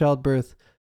 miracle of childbirth,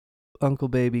 Uncle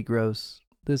Baby, gross.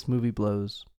 This movie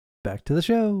blows. Back to the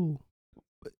show.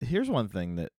 Here's one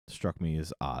thing that struck me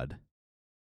as odd.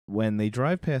 When they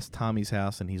drive past Tommy's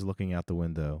house and he's looking out the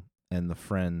window, and the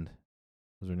friend,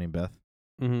 was her name Beth?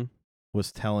 Mm-hmm.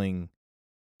 Was telling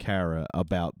Kara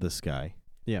about this guy.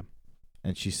 Yeah.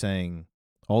 And she's saying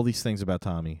all these things about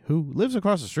Tommy, who lives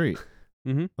across the street.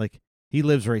 Mm-hmm. Like, he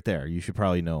lives right there. You should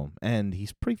probably know him. And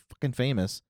he's pretty fucking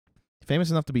famous.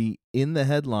 Famous enough to be in the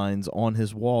headlines on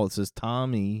his wall. It says,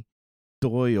 Tommy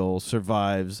Doyle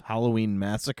survives Halloween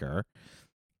massacre.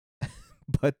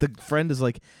 But the friend is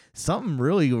like, something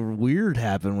really weird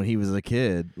happened when he was a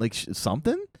kid. Like,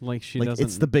 something? Like she like doesn't.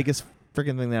 it's the biggest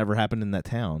freaking thing that ever happened in that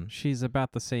town. She's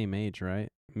about the same age, right?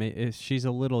 If she's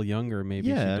a little younger, maybe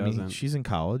Yeah, she I doesn't. mean, she's in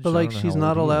college. But I like, don't know she's how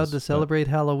not old he allowed is, to but- celebrate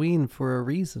Halloween for a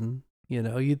reason.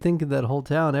 You'd think in that whole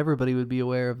town, everybody would be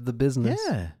aware of the business.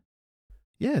 Yeah.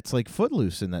 Yeah, it's like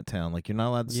Footloose in that town. Like, you're not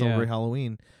allowed to Yeah. celebrate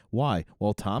Halloween. Why?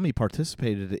 Well, Tommy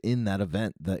participated in that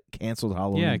event that canceled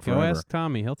Halloween Yeah, forever. go ask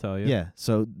Tommy. He'll tell you. Yeah,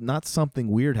 so not something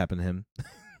weird happened to him.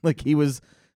 Like, he was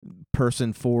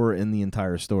person 4 in the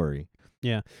entire story.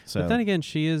 Yeah. So But then again,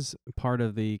 she is part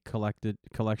of the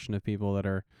collection of people that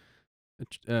are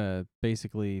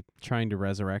basically trying to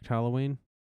resurrect Halloween.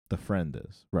 the friend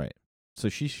is. Right. So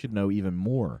she should know even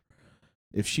more.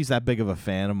 If she's that big of a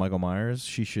fan of Michael Myers,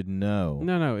 she should know.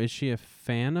 No. Is she a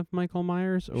fan of Michael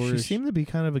Myers, or She is seemed to be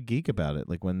kind of a geek about it.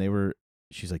 Like, when they were,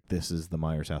 she's like, this is the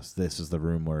Myers house. This is the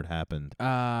room where it happened.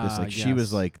 She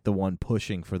was like the one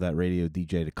pushing for that radio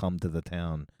DJ to come to the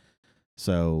town.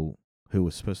 So, who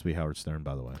was supposed to be Howard Stern,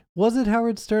 by the way. Was it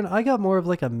Howard Stern? I got more of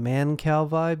like a Man-Cow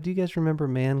vibe. Do you guys remember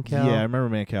Man-Cow? Yeah, I remember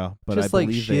Mancow, but Just I like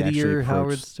believe they actually shittier Howard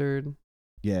approached. Stern.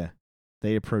 Yeah,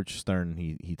 they approached Stern.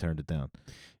 He turned it down.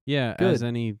 yeah, Good. as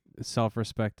any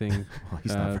self-respecting. Well,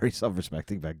 he's not very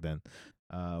self-respecting back then.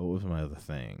 What was my other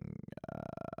thing?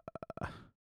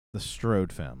 The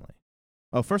Strode family.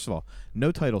 Oh, first of all,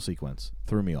 no title sequence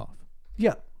threw me off.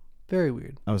 Yeah, very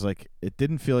weird. I was like, it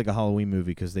didn't feel like a Halloween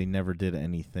movie because they never did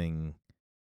anything.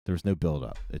 There was no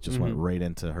build-up. It just went Mhm. right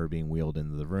into her being wheeled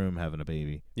into the room, having a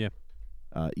baby. Yeah.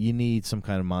 You need some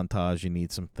kind of montage. You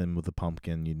need something with the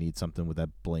pumpkin. You need something with that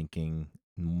blinking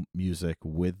music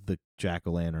with the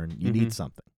jack-o'-lantern. You need Mhm.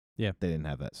 something. Yeah. They didn't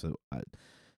have that. So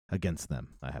against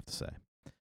them, I have to say.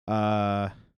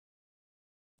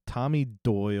 Tommy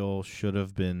Doyle should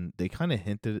have been, they kind of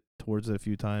hinted towards it a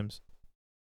few times.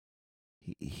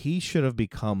 He should have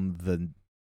become the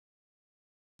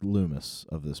Loomis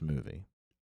of this movie.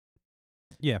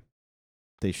 Yeah.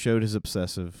 They showed his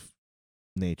obsessive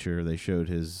nature. They showed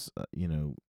his,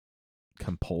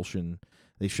 compulsion.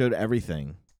 They showed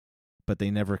everything, but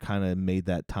they never kind of made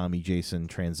that Tommy Jason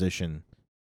transition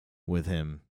with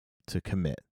him to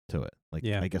commit to it. Like,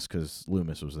 Yeah. I guess because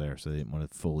Loomis was there, so they didn't want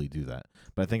to fully do that.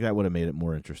 But I think that would have made it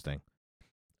more interesting.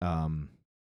 Dan,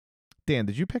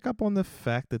 did you pick up on the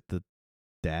fact that the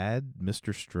dad,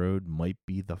 Mr. Strode, might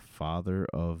be the father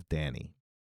of Danny?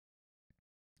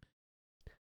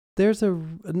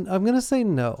 I'm going to say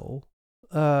no,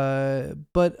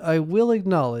 but I will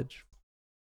acknowledge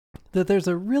that there's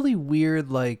a really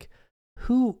weird, like,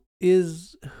 who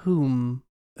is whom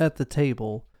at the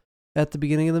table at the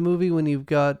beginning of the movie when you've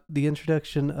got the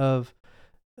introduction of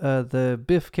the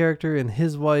Biff character and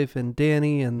his wife and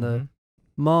Danny and the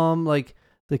mom. Like,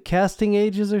 the casting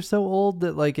ages are so old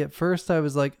that, like, at first I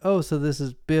was like, oh, so this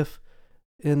is Biff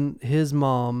and his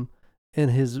mom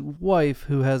and his wife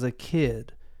who has a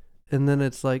kid. And then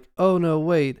it's like, oh no,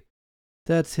 wait,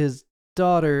 that's his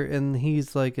daughter and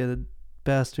he's like a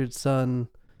bastard son.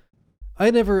 I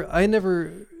didn't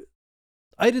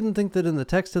think that in the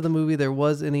text of the movie there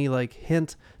was any like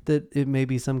hint that it may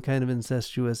be some kind of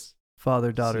incestuous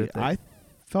father-daughter thing. I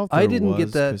felt I there didn't get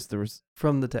was, that 'cause there was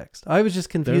from the text. I was just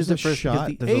confused there's at a first shot,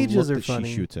 because the there's a ages look are that funny.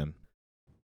 she shoots him.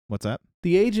 What's that?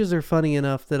 The ages are funny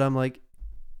enough that I'm like,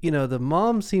 the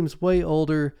mom seems way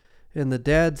older and the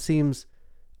dad seems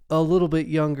a little bit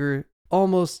younger,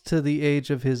 almost to the age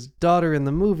of his daughter in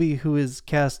the movie, who is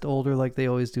cast older like they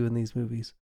always do in these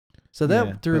movies. So that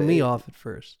Yeah, threw but me off at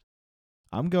first.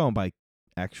 I'm going by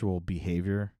actual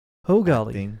behavior. Oh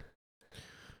golly. Acting.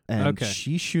 And Okay.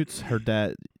 she shoots her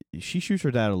dad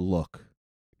a look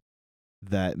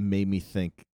that made me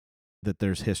think that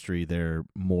there's history there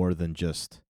more than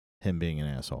just him being an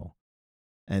asshole.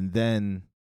 And then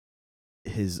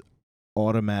his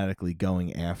automatically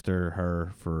going after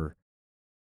her for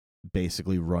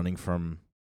basically running from,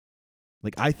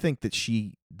 like, I think that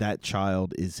that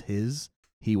child is his.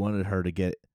 He wanted her to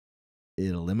get it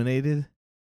eliminated,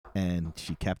 and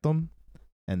she kept them,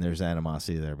 and there's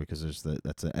animosity there because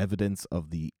that's an evidence of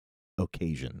the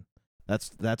occasion.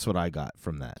 That's what I got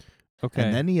from that. Okay.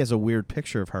 And then he has a weird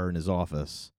picture of her in his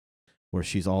office where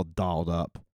she's all dolled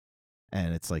up,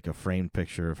 and it's like a framed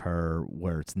picture of her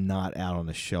where it's not out on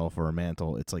a shelf or a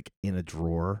mantle. It's like in a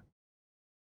drawer.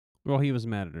 Well, he was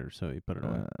mad at her, so he put it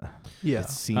away. Yeah. It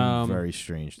seemed very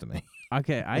strange to me.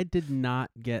 Okay, I did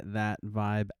not get that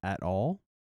vibe at all.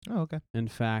 Oh, okay. In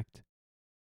fact,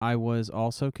 I was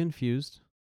also confused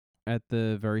at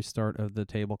the very start of the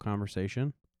table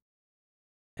conversation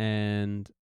and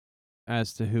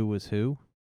as to who was who.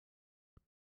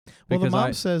 Well, the Because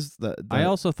mom says that I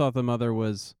also thought the mother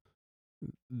was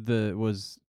the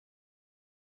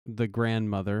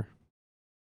grandmother.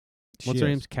 What's her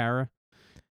name's Kara?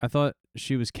 I thought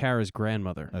she was Kara's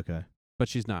grandmother, Okay. but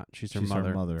she's not. She's her Her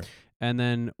mother. mother. And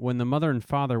then when the mother and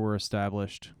father were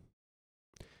established,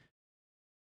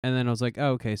 and then I was like,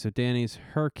 oh, okay, so Danny's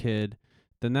her kid,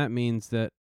 then that means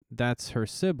that that's her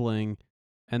sibling,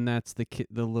 and that's the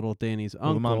little Danny's uncle.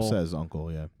 Well, the mom says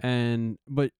uncle, yeah.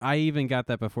 But I even got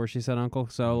that before she said uncle,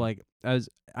 so like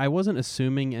I wasn't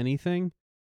assuming anything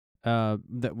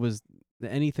that was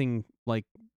anything like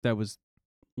that was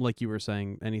like you were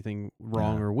saying anything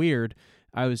wrong or weird.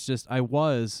 I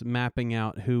was mapping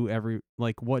out who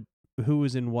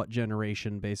was in what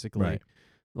generation basically. Right.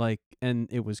 Like, and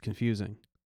it was confusing.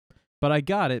 But I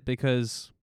got it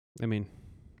because I mean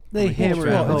They hammer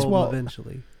it it's home well-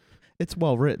 eventually. It's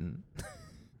well written.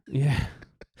 yeah.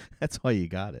 That's why you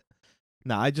got it.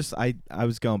 No, I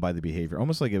was going by the behavior,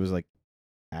 almost like it was like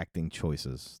acting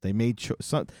choices. They made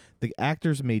the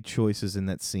actors made choices in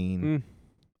that scene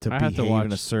to I have to behave in a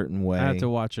watch- certain way. I have to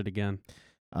watch it again.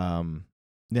 You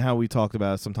know how we talked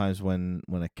about sometimes when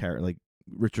a character like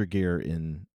Richard Gere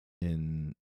in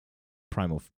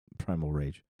Primal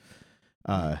Rage,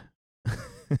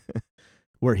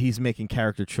 where he's making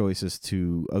character choices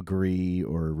to agree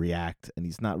or react, and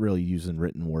he's not really using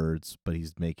written words, but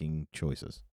he's making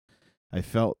choices. I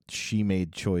felt she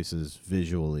made choices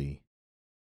visually.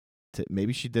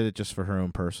 Maybe she did it just for her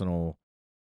own personal,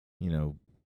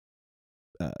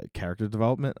 character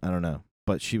development. I don't know,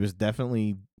 but she was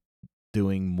definitely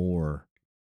doing more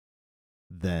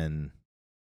than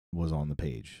was on the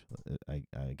page. I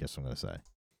guess I'm gonna say.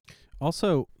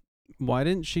 Also, why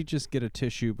didn't she just get a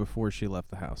tissue before she left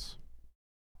the house?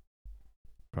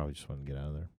 Probably just wanted to get out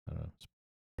of there. I don't know. It's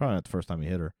probably not the first time he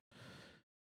hit her.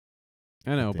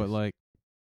 I know, It but is. like,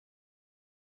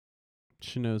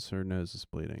 she knows her nose is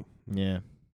bleeding. Yeah.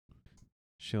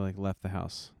 She like left the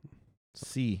house.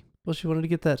 See. Well, she wanted to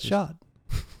get that Just- shot.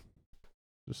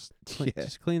 Just Yeah.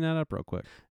 just clean that up real quick.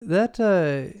 That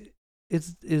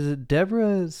is it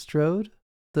Deborah Strode?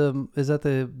 Is that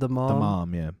the mom? The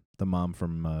mom, yeah. The mom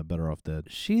from Better Off Dead.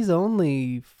 She's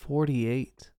only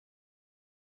 48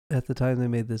 at the time they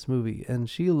made this movie, and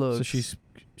she looks. So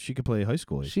she could play high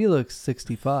school age. She looks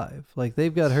 65. Like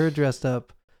they've got her dressed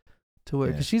up to where,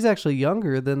 Yeah. because she's actually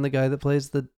younger than the guy that plays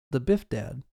the Biff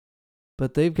dad,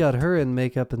 but they've got her in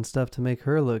makeup and stuff to make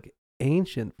her look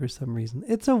ancient for some reason.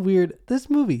 It's a weird. This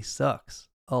movie sucks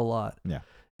a lot. Yeah.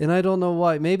 And I don't know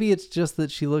why. Maybe it's just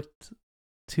that she looked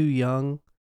too young.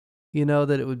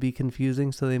 That it would be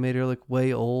confusing, so they made her look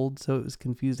way old, so it was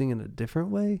confusing in a different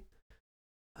way.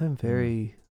 I'm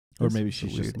very... Or this maybe is a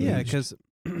she's just weird Yeah, movie. because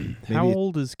Maybe how it-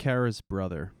 old is Kara's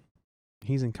brother?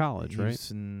 He's in college, right?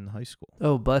 He's in high school.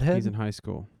 Oh, Butthead? He's in high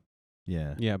school.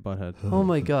 Yeah. Yeah, Butthead. Oh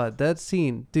my god, that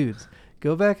scene, dudes,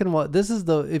 go back and watch. This is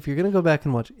if you're gonna go back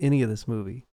and watch any of this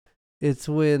movie, it's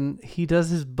when he does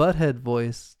his Butthead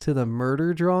voice to the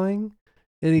murder drawing,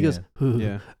 and he goes,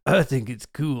 Yeah. I think it's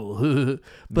cool.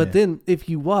 But Yeah. then if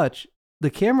you watch, the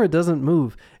camera doesn't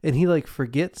move, and he like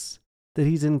forgets that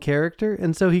he's in character,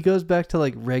 and so he goes back to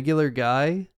like regular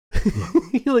guy.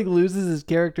 He like loses his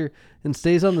character and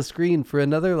stays on the screen for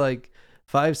another like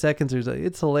 5 seconds or so.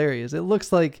 It's hilarious. It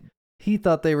looks like he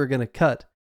thought they were gonna cut,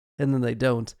 and then they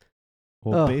don't.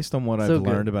 Well, Oh, based on what so I've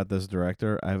learned good. about this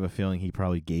director, I have a feeling he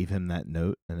probably gave him that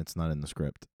note, and it's not in the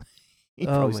script. He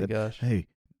Oh probably my said, gosh. "Hey,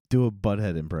 do a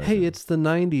Butthead impression." Hey, it's the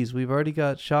 90s. We've already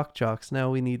got shock jocks. Now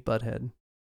we need Butthead.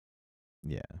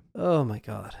 yeah. Oh my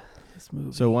god. This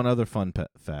movie. So one other fun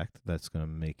fact that's gonna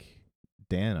make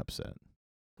Dan upset: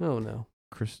 Oh no.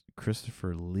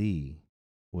 Christopher Lee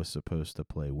was supposed to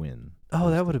play Wynn. Oh,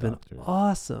 as that the would have been Doctor.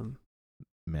 awesome.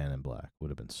 Man in Black would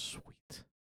have been sweet.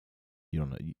 You don't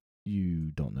know.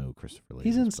 You don't know Christopher Lee.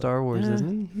 He's in but- Star Wars, Eh. isn't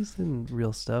he? He's in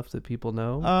real stuff that people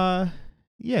know.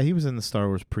 Yeah, he was in the Star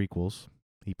Wars prequels.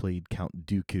 He played Count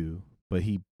Dooku, but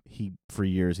he for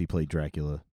years he played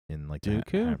Dracula in like the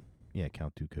Dooku? yeah,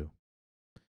 Count Dooku.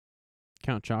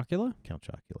 Count Chocula? Count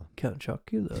Chocula. Count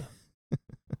Chocula.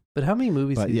 But how many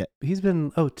movies? But he's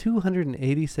been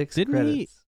 286 Didn't credits. he-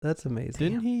 That's amazing.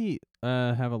 Didn't he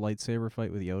have a lightsaber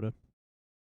fight with Yoda?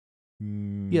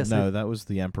 Yes, No, that was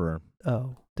the Emperor.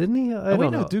 Oh, didn't he? I Wait,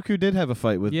 don't no, know. Dooku did have a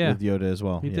fight with Yoda as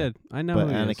well. He yeah. did. I know. But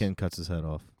who he is. Anakin cuts his head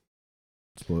off.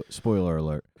 Spoiler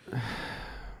alert.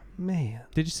 Man.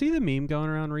 Did you see the meme going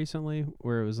around recently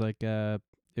where it was like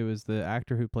it was the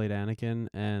actor who played Anakin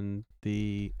and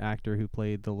the actor who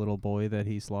played the little boy that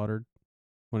he slaughtered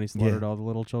when he slaughtered all the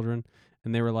little children,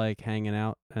 and they were like hanging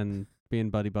out and being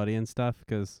buddy and stuff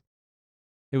because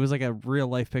it was like a real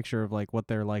life picture of like what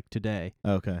they're like today.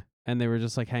 Okay. And they were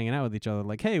just like hanging out with each other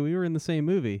like, hey, we were in the same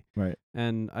movie. Right.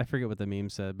 And I forget what the meme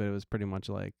said, but it was pretty much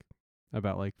like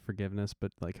about like forgiveness,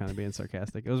 but like kind of being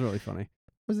sarcastic. It was really funny.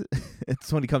 Was it?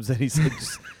 It's when he comes in, he's like,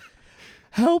 just,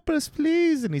 help us,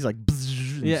 please. And he's like,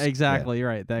 Yeah, exactly. You're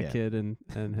right. That Yeah. kid and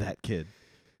him. that kid.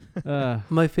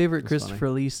 My favorite That's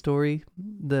Christopher Lee story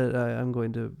that I'm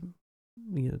going to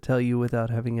tell you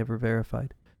without having ever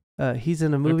verified. He's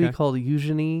in a movie Okay. called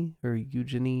Eugenie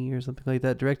or something like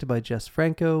that, directed by Jess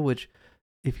Franco, which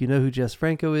if you know who Jess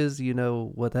Franco is, you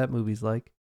know what that movie's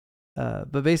like.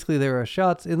 But basically there are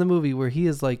shots in the movie where he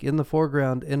is like in the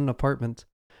foreground in an apartment,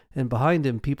 and behind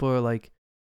him people are like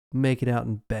making out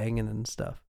and banging and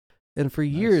stuff. And for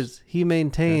years he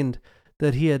maintained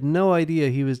that he had no idea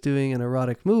he was doing an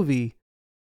erotic movie.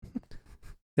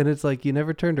 And it's like, you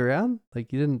never turned around?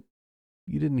 Like you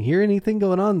didn't hear anything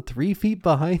going on 3 feet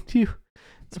behind you?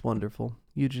 It's wonderful.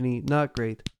 Eugenie, not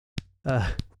great.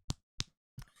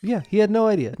 Yeah, he had no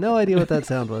idea. No idea what that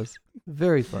sound was.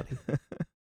 Very funny.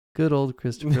 Good old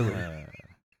Christopher Lee.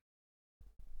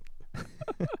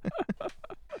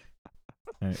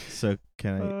 All right, so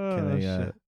can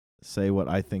I say what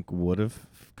I think would have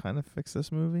kind of fixed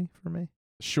this movie for me?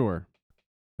 Sure.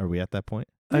 Are we at that point?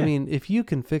 I Yeah. mean, if you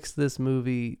can fix this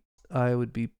movie, I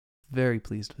would be very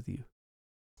pleased with you.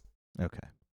 Okay.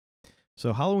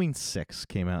 So Halloween 6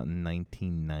 came out in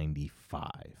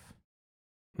 1995.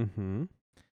 Mm-hmm.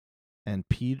 And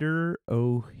Peter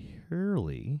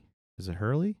O'Hurley, is it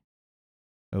Hurley?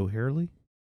 O'Hurley?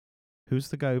 Who's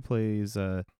the guy who plays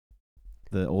the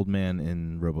old man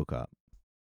in RoboCop?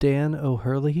 Dan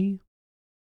O'Hurley?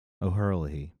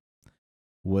 O'Hurley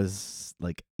was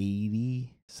like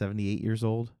 80, 78 years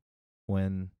old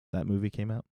when that movie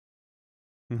came out,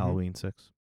 Mm-hmm. Halloween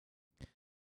 6.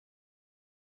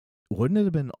 Wouldn't it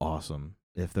have been awesome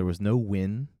if there was no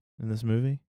Wynn in this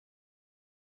movie?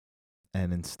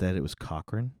 And instead it was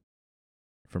Cochran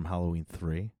from Halloween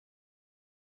 3.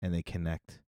 And they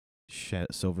connect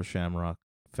Silver Shamrock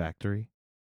Factory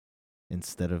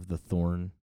instead of the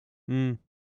Thorn Mm.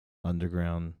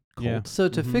 underground cult. Yeah. So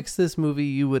to Mhm. fix this movie,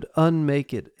 you would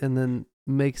unmake it and then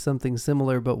make something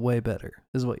similar but way better,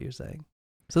 is what you're saying.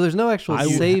 So there's no actual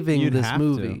saving you'd this have to.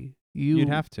 movie. You'd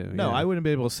have to. No, yeah. I wouldn't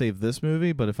be able to save this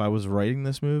movie, but if I was writing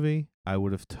this movie, I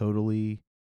would have totally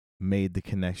made the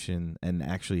connection and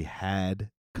actually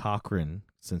had Cochran,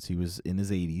 since he was in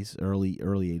his 80s, early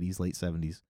 80s, late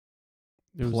 70s,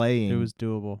 playing It was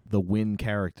doable. the Wynn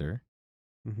character.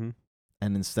 Mm-hmm.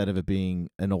 And instead of it being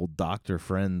an old doctor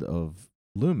friend of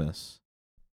Loomis,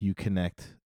 you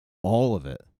connect all of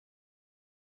it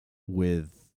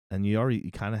with, and you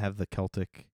kind of have the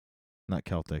not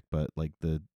Celtic, but like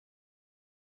the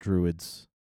Druids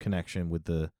connection with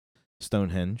the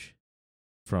Stonehenge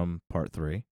from part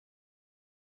 3.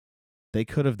 They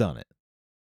could have done it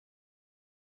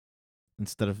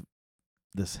instead of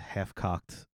this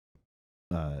half-cocked,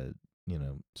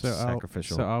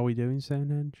 sacrificial. So are we doing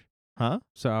Stonehenge? Huh?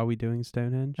 So are we doing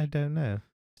Stonehenge? I don't know.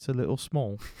 It's a little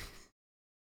small.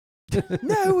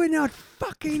 No, we're not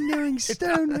fucking doing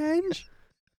Stonehenge.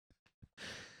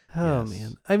 Oh, Yes.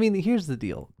 man. I mean, here's the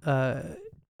deal.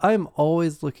 I'm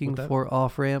always looking Would that- for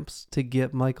off-ramps to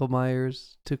get Michael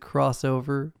Myers to cross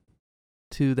over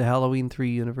to the Halloween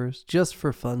 3 universe just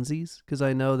for funsies, because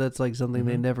I know that's like something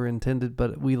they Mhm. never intended,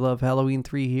 but we love Halloween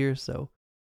 3 here, so.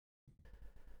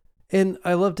 And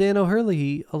I love Dan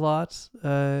O'Hurley a lot.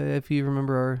 If you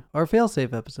remember our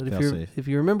failsafe episode, Failsafe. if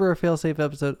you remember our failsafe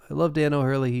episode, I love Dan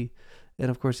O'Hurley,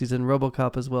 and of course he's in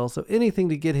RoboCop as well. So anything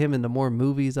to get him into more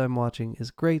movies I'm watching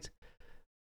is great.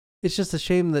 It's just a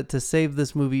shame that to save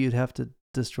this movie, you'd have to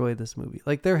destroy this movie.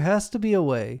 Like there has to be a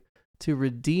way to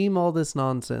redeem all this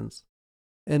nonsense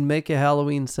and make a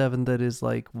Halloween 7 that is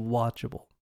like watchable.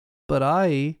 But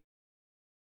I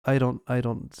don't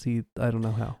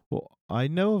know how. Well, I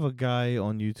know of a guy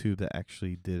on YouTube that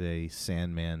actually did a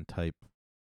Sandman type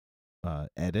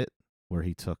edit where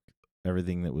he took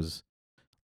everything that was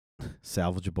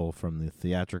salvageable from the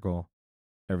theatrical,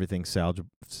 everything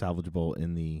salvageable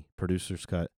in the producer's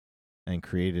cut and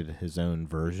created his own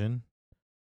version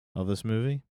of this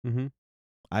movie. Mm-hmm.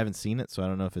 I haven't seen it, so I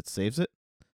don't know if it saves it.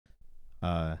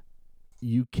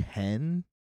 You can.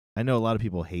 I know a lot of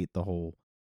people hate the whole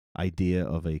idea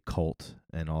of a cult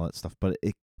and all that stuff, but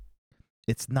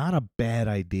it's not a bad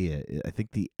idea. I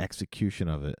think the execution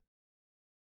of it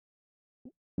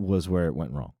was where it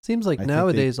went wrong. Seems like I think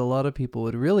nowadays a lot of people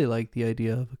would really like the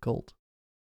idea of a cult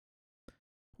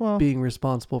Well, being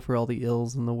responsible for all the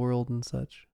ills in the world and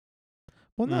such.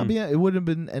 it wouldn't have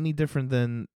been any different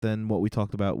than what we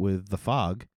talked about with The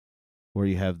Fog, where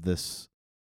you have this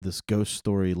ghost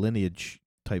story lineage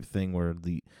type thing where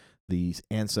these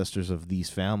ancestors of these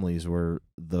families were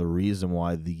the reason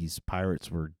why these pirates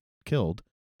were killed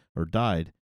or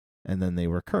died, and then they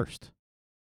were cursed.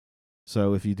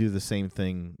 So if you do the same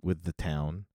thing with the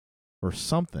town or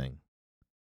something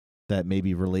that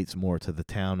maybe relates more to the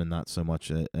town and not so much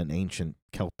an ancient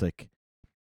Celtic,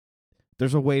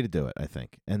 there's a way to do it, I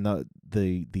think. And the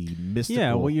mystical...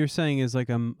 Yeah, what you're saying is like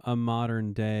a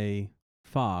modern day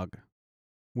Fog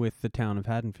with the town of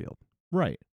Haddonfield.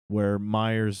 Right, where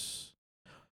Myers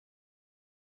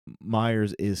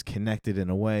is connected in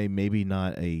a way, maybe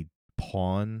not a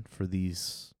pawn for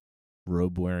these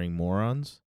robe-wearing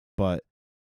morons, but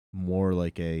more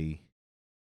like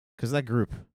because that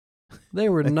group... They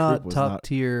were That not group was top not-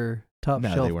 tier, top No,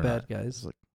 they shelf were bad not. guys.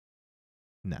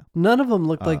 No. None of them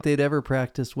looked like they'd ever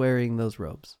practiced wearing those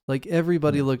robes. Like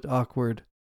everybody No. looked awkward,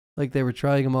 like they were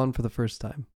trying them on for the first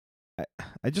time.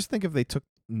 I just think if they took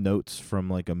notes from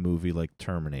like a movie like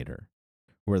Terminator,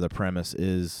 where the premise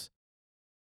is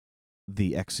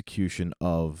the execution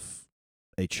of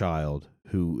a child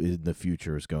who in the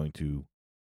future is going to,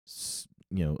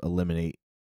 eliminate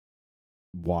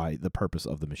the purpose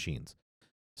of the machines.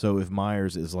 So if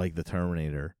Myers is like the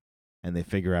Terminator and they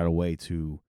figure out a way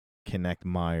to connect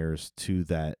Myers to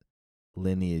that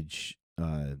lineage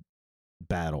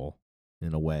battle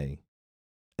in a way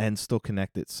and still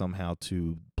connect it somehow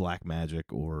to black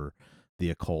magic or the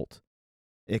occult,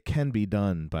 it can be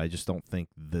done, but I just don't think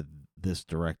that this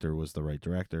director was the right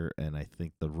director. And I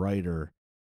think the writer,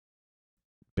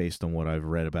 based on what I've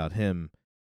read about him,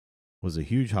 was a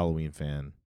huge Halloween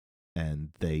fan, and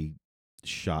they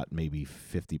shot maybe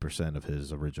 50% of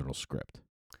his original script.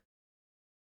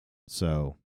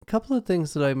 So A couple of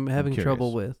things that I'm having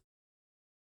trouble curious. with.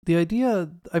 The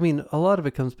idea, I mean, a lot of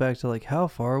it comes back to like how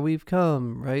far we've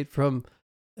come, right? From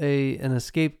an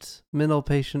escaped mental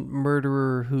patient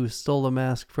murderer who stole a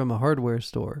mask from a hardware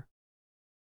store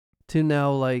to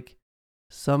now like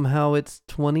somehow it's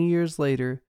 20 years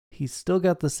later, he's still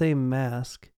got the same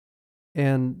mask,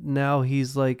 and now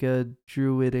he's like a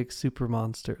druidic super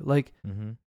monster. Like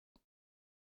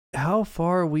how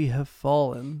far we have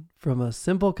fallen from a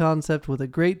simple concept with a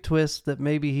great twist that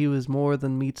maybe he was more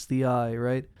than meets the eye,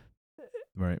 right?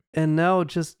 Right. And now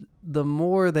just the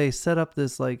more they set up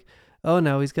this like, oh,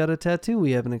 now he's got a tattoo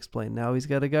we haven't explained. Now he's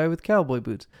got a guy with cowboy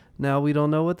boots. Now we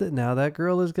don't know now that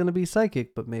girl is going to be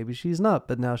psychic, but maybe she's not.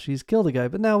 But now she's killed a guy.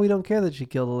 But now we don't care that she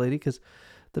killed a lady because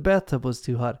the bathtub was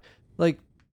too hot. Like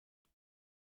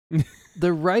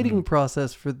the writing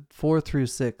process for 4 through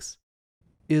 6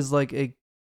 is like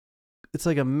it's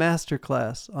like a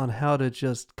masterclass on how to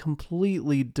just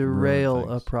completely derail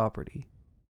a property.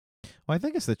 Well, I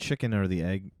think it's the chicken or the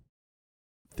egg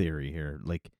theory here.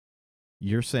 Like,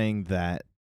 you're saying that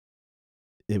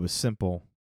it was simple,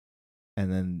 and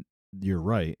then you're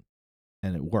right,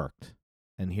 and it worked.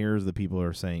 And here's the people who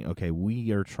are saying, okay,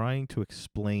 we are trying to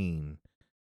explain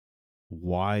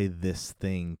why this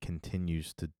thing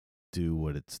continues to do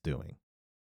what it's doing.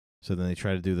 So then they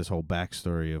try to do this whole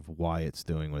backstory of why it's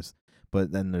doing this.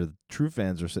 But then the true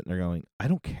fans are sitting there going, I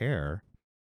don't care.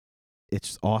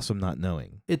 It's awesome not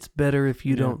knowing. It's better if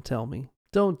you don't tell me.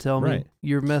 Don't tell me.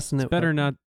 You're messing it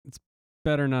up. It's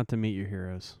better not to meet your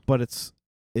heroes. But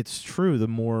it's true. The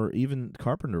more, even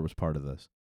Carpenter was part of this.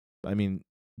 I mean,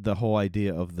 the whole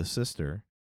idea of the sister,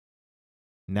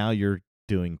 now you're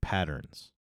doing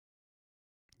patterns.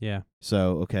 Yeah.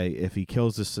 So, okay, if he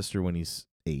kills his sister when he's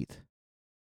 8,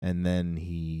 and then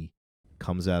he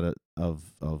comes out of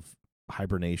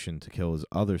hibernation to kill his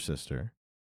other sister,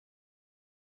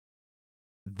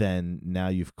 then now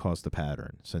you've caused a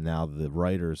pattern. So now the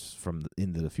writers from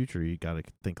into the future, you got to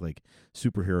think like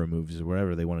superhero movies or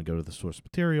whatever. They want to go to the source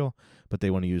material, but they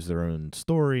want to use their own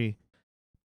story.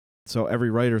 So every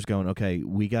writer's going, okay,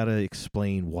 we got to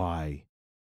explain why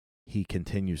he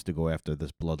continues to go after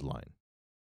this bloodline.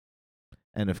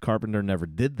 And if Carpenter never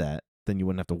did that, then you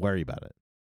wouldn't have to worry about it.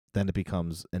 Then it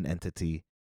becomes an entity,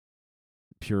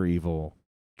 pure evil,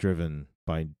 driven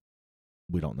by,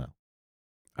 we don't know.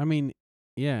 I mean,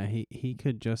 yeah, he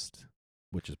could just.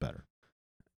 which is better.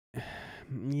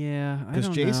 Yeah, I Because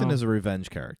don't Jason know. is a revenge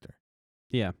character.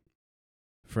 Yeah.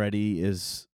 Freddy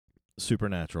is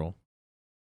supernatural.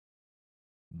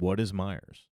 What is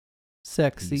Myers?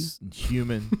 Sexy. He's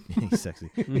human. He's sexy.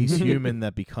 He's human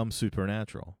that becomes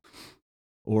supernatural.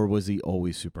 Or was he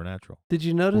always supernatural? Did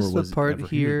you notice Or the was he part ever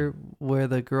here where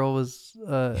the girl was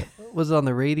it on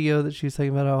the radio that she was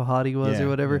talking about how hot he was or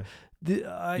whatever?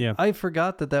 yeah. I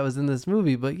forgot that was in this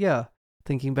movie, but yeah,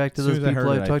 thinking back to As those soon as I people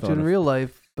heard I've it, I talked to thought in of- real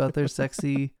life about their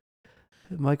sexy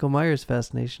Michael Myers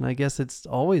fascination. I guess it's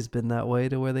always been that way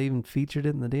to where they even featured it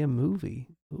in the damn movie.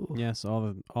 Ooh. Yes,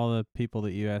 all the people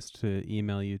that you asked to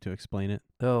email you to explain it.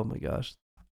 Oh my gosh.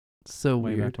 So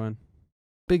Way weird. back when.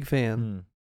 Big fan. Hmm.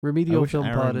 I Remedial wish film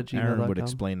pod Aaron, at Aaron would gmail.com.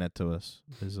 explain that to us,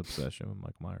 his obsession with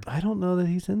Mike Myers. I don't know that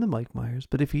he's into Mike Myers,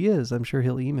 but if he is, I'm sure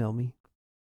he'll email me.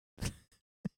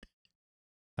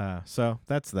 So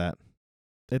that's that.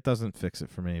 It doesn't fix it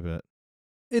for me, but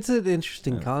It's an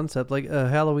interesting Yeah. concept, like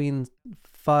Halloween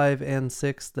 5 and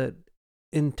 6 that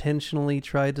intentionally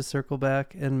tried to circle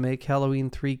back and make Halloween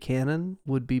 3 canon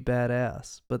would be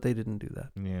badass, but they didn't do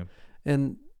that. yeah.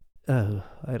 And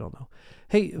I don't know.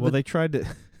 Hey, Well, they tried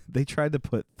to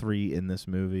put 3 in this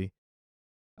movie.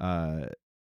 I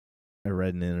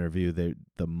read in an interview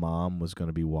the mom was going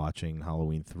to be watching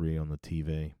Halloween 3 on the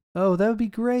TV. oh, that would be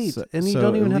great. So- and you so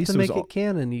don't even at have least to it was make all- it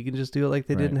canon. You can just do it like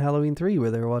they did Right. in Halloween 3 where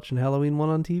they were watching Halloween 1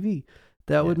 on TV.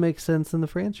 That would Yeah. make sense in the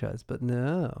franchise, but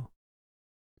no.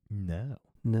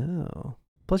 No.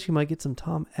 Plus, you might get some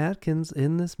Tom Atkins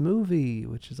in this movie,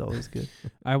 which is always good.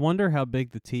 I wonder how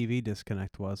big the TV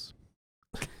disconnect was.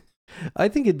 I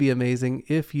think it'd be amazing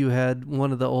if you had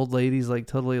one of the old ladies like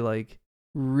totally like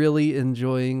really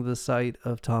enjoying the sight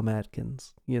of Tom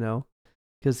Atkins, you know?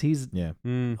 Because he's Yeah.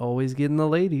 always getting the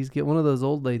ladies. Get one of those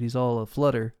old ladies all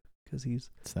aflutter because he's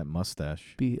It's that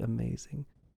mustache. be amazing.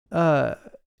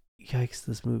 Yikes,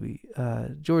 this movie.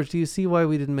 George, do you see why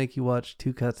we didn't make you watch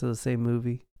 2 cuts of the same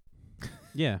movie?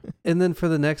 Yeah. And then for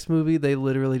the next movie, they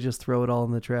literally just throw it all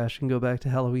in the trash and go back to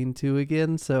Halloween 2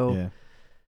 again. So,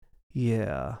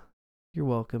 yeah, you're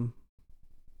welcome.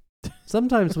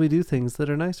 Sometimes we do things that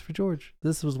are nice for George.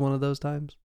 This was one of those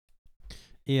times.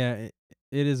 Yeah,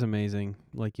 it is amazing,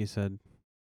 like you said,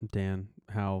 Dan,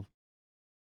 how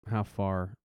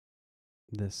far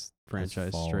this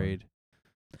franchise fallen. strayed.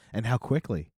 And how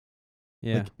quickly.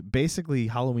 Yeah. Like, basically,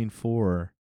 Halloween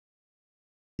 4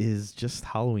 is just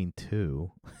Halloween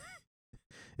 2.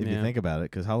 If you Yeah. think about it,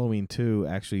 because Halloween 2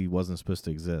 actually wasn't supposed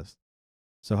to exist.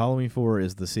 So Halloween 4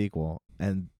 is the sequel.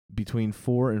 And between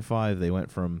 4 and 5, they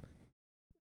went from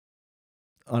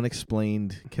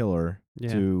unexplained killer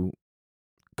Yeah. to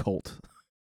cult.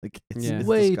 Like, it's Yeah.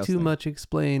 Way disgusting. too much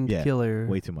explained Yeah, killer.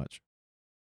 Way too much.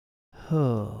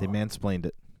 Oh. They mansplained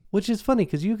it. Which is funny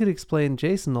because you could explain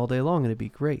Jason all day long and it'd be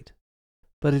great.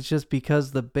 But it's just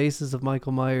because the basis of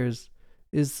Michael Myers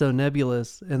is so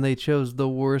nebulous and they chose the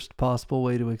worst possible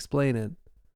way to explain it.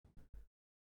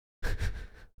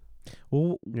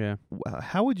 Well, Yeah.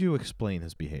 how would you explain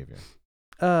his behavior?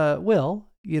 Well,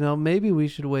 maybe we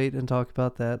should wait and talk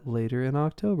about that later in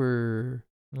October.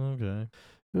 Okay.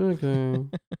 Okay.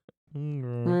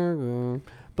 Okay.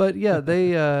 But yeah,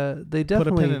 they Put a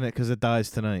definitely pin in it because it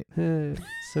dies tonight.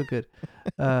 so good.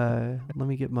 Let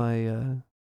me get my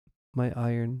my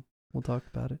iron. We'll talk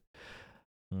about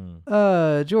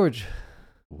it. George,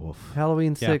 Woof.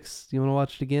 Halloween Yeah. 6. Do you want to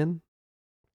watch it again?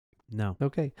 No.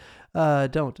 Okay.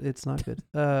 Don't. It's not good.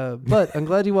 But I'm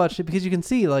glad you watched it because you can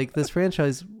see like this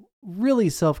franchise really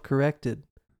self-corrected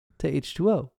to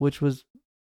H2O, which was,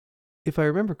 if I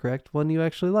remember correct, one you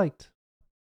actually liked.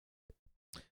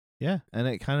 Yeah, and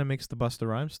it kind of makes the Busta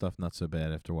Rhymes stuff not so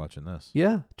bad after watching this.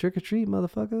 Yeah. Trick or treat,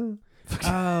 motherfucker.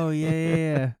 Oh,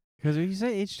 yeah. Because when you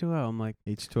say H2O, I'm like,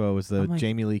 H2O is the I'm like-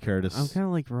 Jamie Lee Curtis I'm kind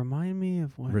of like, remind me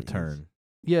of what it is. return.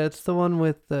 Yeah, it's the one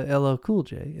with LL Cool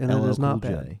J, and LL it is not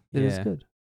Cool bad. J. It is Yeah. good.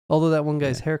 Although that one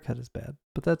guy's Yeah. haircut is bad,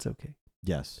 but that's okay.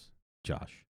 Yes,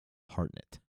 Josh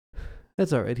Hartnett.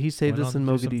 That's all right. He saved Went us on in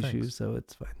to do some Mogadishu, things. so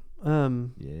it's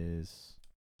fine. Yes.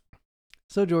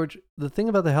 So George, the thing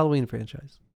about the Halloween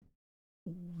franchise,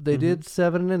 they did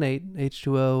 7 and 8,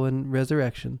 H2O and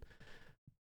Resurrection.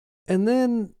 And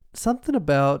then something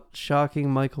about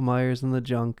shocking Michael Myers in the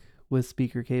junk with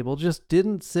speaker cable just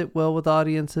didn't sit well with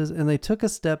audiences, and they took a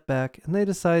step back and they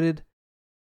decided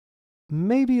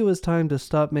maybe it was time to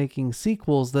stop making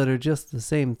sequels that are just the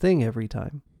same thing every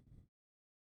time.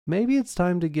 Maybe it's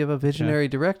time to give a visionary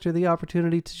director the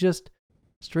opportunity to just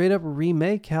straight up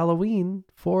remake Halloween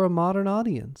for a modern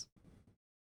audience.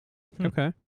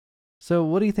 Okay. So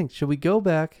what do you think? Should we go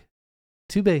back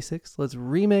to basics. Let's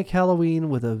remake Halloween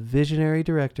with a visionary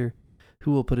director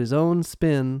who will put his own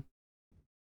spin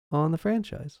on the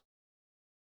franchise.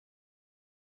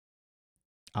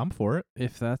 I'm for it.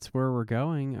 If that's where we're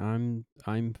going,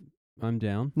 I'm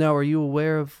down. Now, are you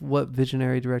aware of what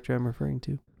visionary director I'm referring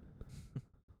to?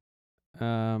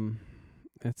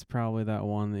 It's probably that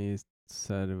one that you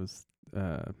said it was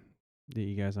that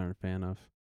you guys aren't a fan of.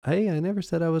 Hey, I never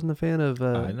said I wasn't a fan of...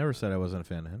 I never said I wasn't a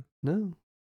fan of him. No.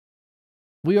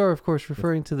 We are, of course,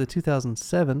 referring to the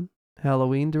 2007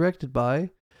 Halloween, directed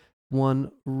by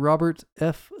one Robert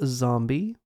F.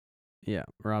 Zombie. Yeah,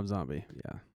 Rob Zombie.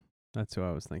 Yeah, that's who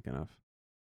I was thinking of.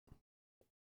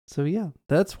 So yeah,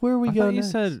 that's where we I go thought next.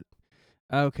 you said,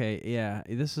 okay, yeah,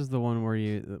 this is the one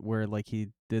where like he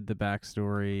did the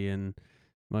backstory and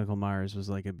Michael Myers was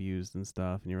like abused and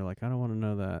stuff, and you were like, I don't want to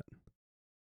know that.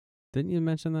 Didn't you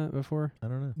mention that before? I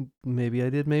don't know. Maybe I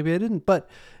did, maybe I didn't. But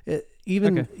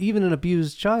even an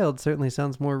abused child certainly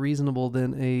sounds more reasonable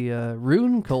than a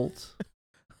rune cult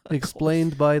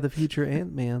explained by the future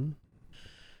Ant-Man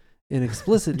in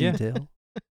explicit Yeah. detail.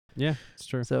 Yeah, it's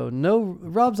true. So no,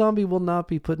 Rob Zombie will not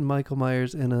be putting Michael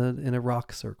Myers in a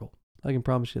rock circle. I can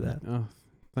promise you that. Oh,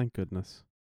 thank goodness.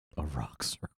 A rock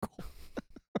circle.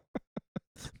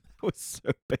 That was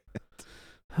so bad.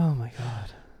 Oh my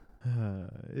god.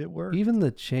 It worked. Even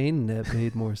the chain net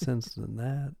made more sense than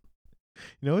that.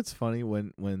 You know, it's funny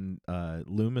when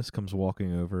Loomis comes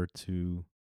walking over to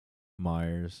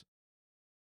Myers,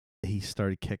 he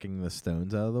started kicking the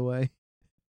stones out of the way.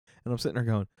 And I'm sitting there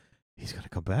going, he's going to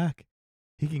come back.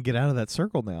 He can get out of that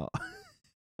circle now.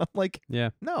 I'm like, Yeah,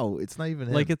 no, it's not even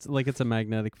him. like it's a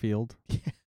magnetic field. Yeah.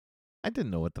 I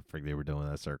didn't know what the frig they were doing in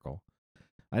that circle.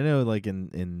 I know, like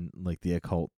in like the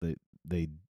occult, that they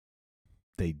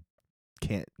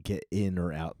can't get in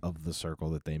or out of the circle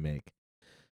that they make.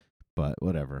 But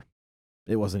whatever.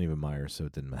 It wasn't even Myers, so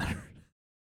it didn't matter.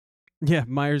 Yeah,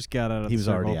 Myers got out of He the was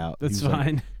circle. already out. He That's was like,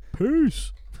 fine.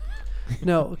 Peace.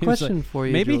 No, He was question for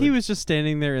you. Maybe George. he was just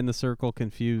standing there in the circle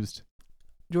confused.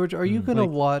 George, are you going to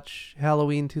Like- watch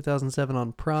Halloween 2007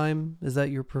 on Prime? Is that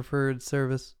your preferred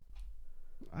service?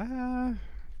 I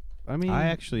mean, I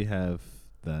actually have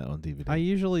that on DVD. I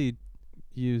usually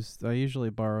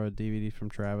borrow a DVD from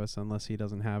Travis unless he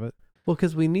doesn't have it. Well,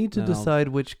 because we need to Then I'll- decide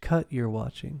which cut you're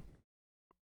watching.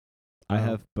 I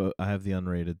have I have the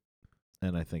unrated,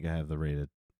 and I think I have the rated.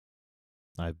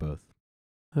 I have both.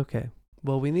 Okay.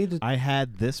 Well, we need to... I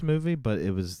had this movie, but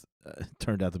it was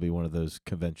turned out to be one of those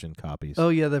convention copies. Oh,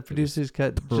 yeah, the producer's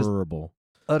cut. Just Terrible.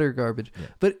 utter garbage. Yeah.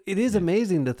 But it is Yeah.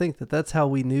 amazing to think that that's how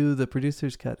we knew the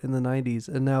producer's cut in the 90s,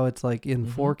 and now it's like in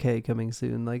Mhm. 4K coming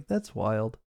soon. Like, that's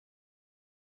wild.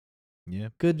 Yeah.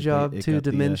 Good job it to got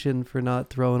the, Dimension for not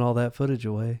throwing all that footage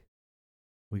away.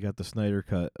 We got the Snyder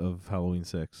cut of Halloween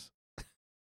 6.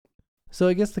 So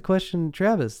I guess the question,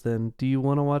 Travis, then, do you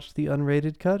want to watch the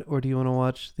unrated cut or do you want to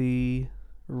watch the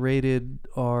rated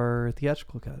R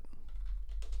theatrical cut?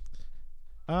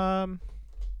 I'm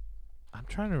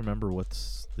trying to remember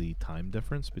what's the time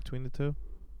difference between the two,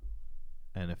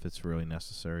 and if it's really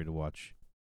necessary to watch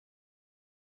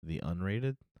the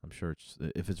unrated. I'm sure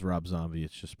if it's Rob Zombie,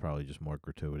 it's just probably just more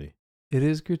gratuity. It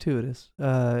is gratuitous.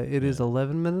 It is Yeah.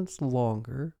 11 minutes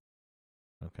longer,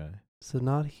 Okay. so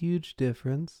not a huge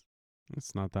difference.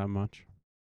 It's not that much.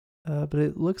 But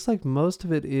it looks like most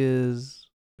of it is,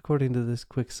 according to this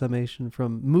quick summation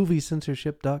from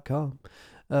moviecensorship.com,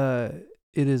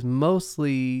 it is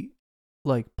mostly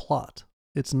like plot.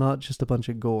 It's not just a bunch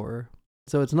of gore.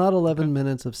 So it's not 11 Okay.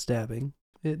 minutes of stabbing.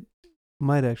 It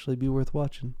might actually be worth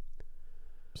watching.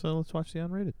 So let's watch the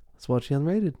unrated. Let's watch the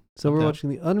unrated. So I'm we're down. watching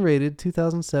the unrated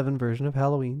 2007 version of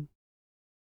Halloween,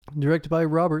 directed by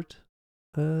Robert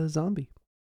Zombie.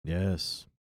 Yes.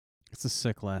 It's a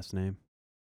sick last name.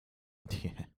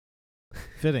 Yeah.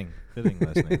 Fitting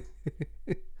last name.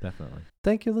 Definitely.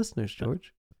 Thank you, listeners,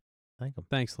 George. Thank him.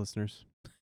 Thanks, listeners.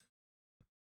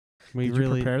 We Did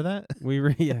really you prepare that?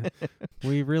 yeah,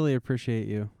 we really appreciate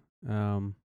you.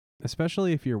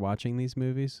 Especially if you're watching these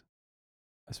movies,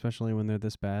 especially when they're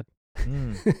this bad.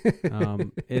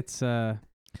 It's There's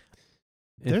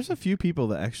a few people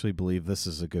that actually believe this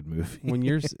is a good movie. when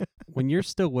you're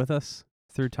still with us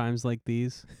through times like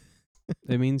these,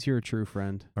 it means you're a true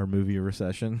friend. our movie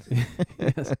recession.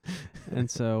 Yes. And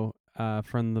so,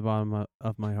 from the bottom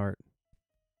of my heart,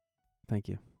 thank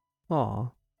you. Aw.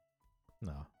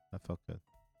 No, that felt good.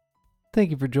 Thank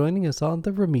you for joining us on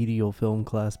the Remedial Film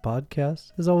Class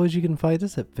Podcast. As always, you can find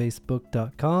us at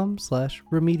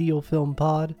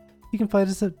facebook.com/remedialfilmpod. You can find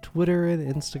us at Twitter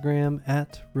and Instagram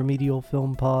at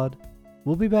remedialfilmpod.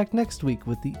 We'll be back next week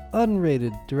with the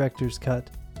unrated director's cut.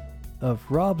 of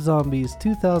Rob Zombie's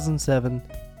 2007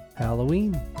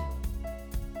 Halloween.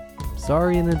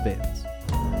 Sorry in advance.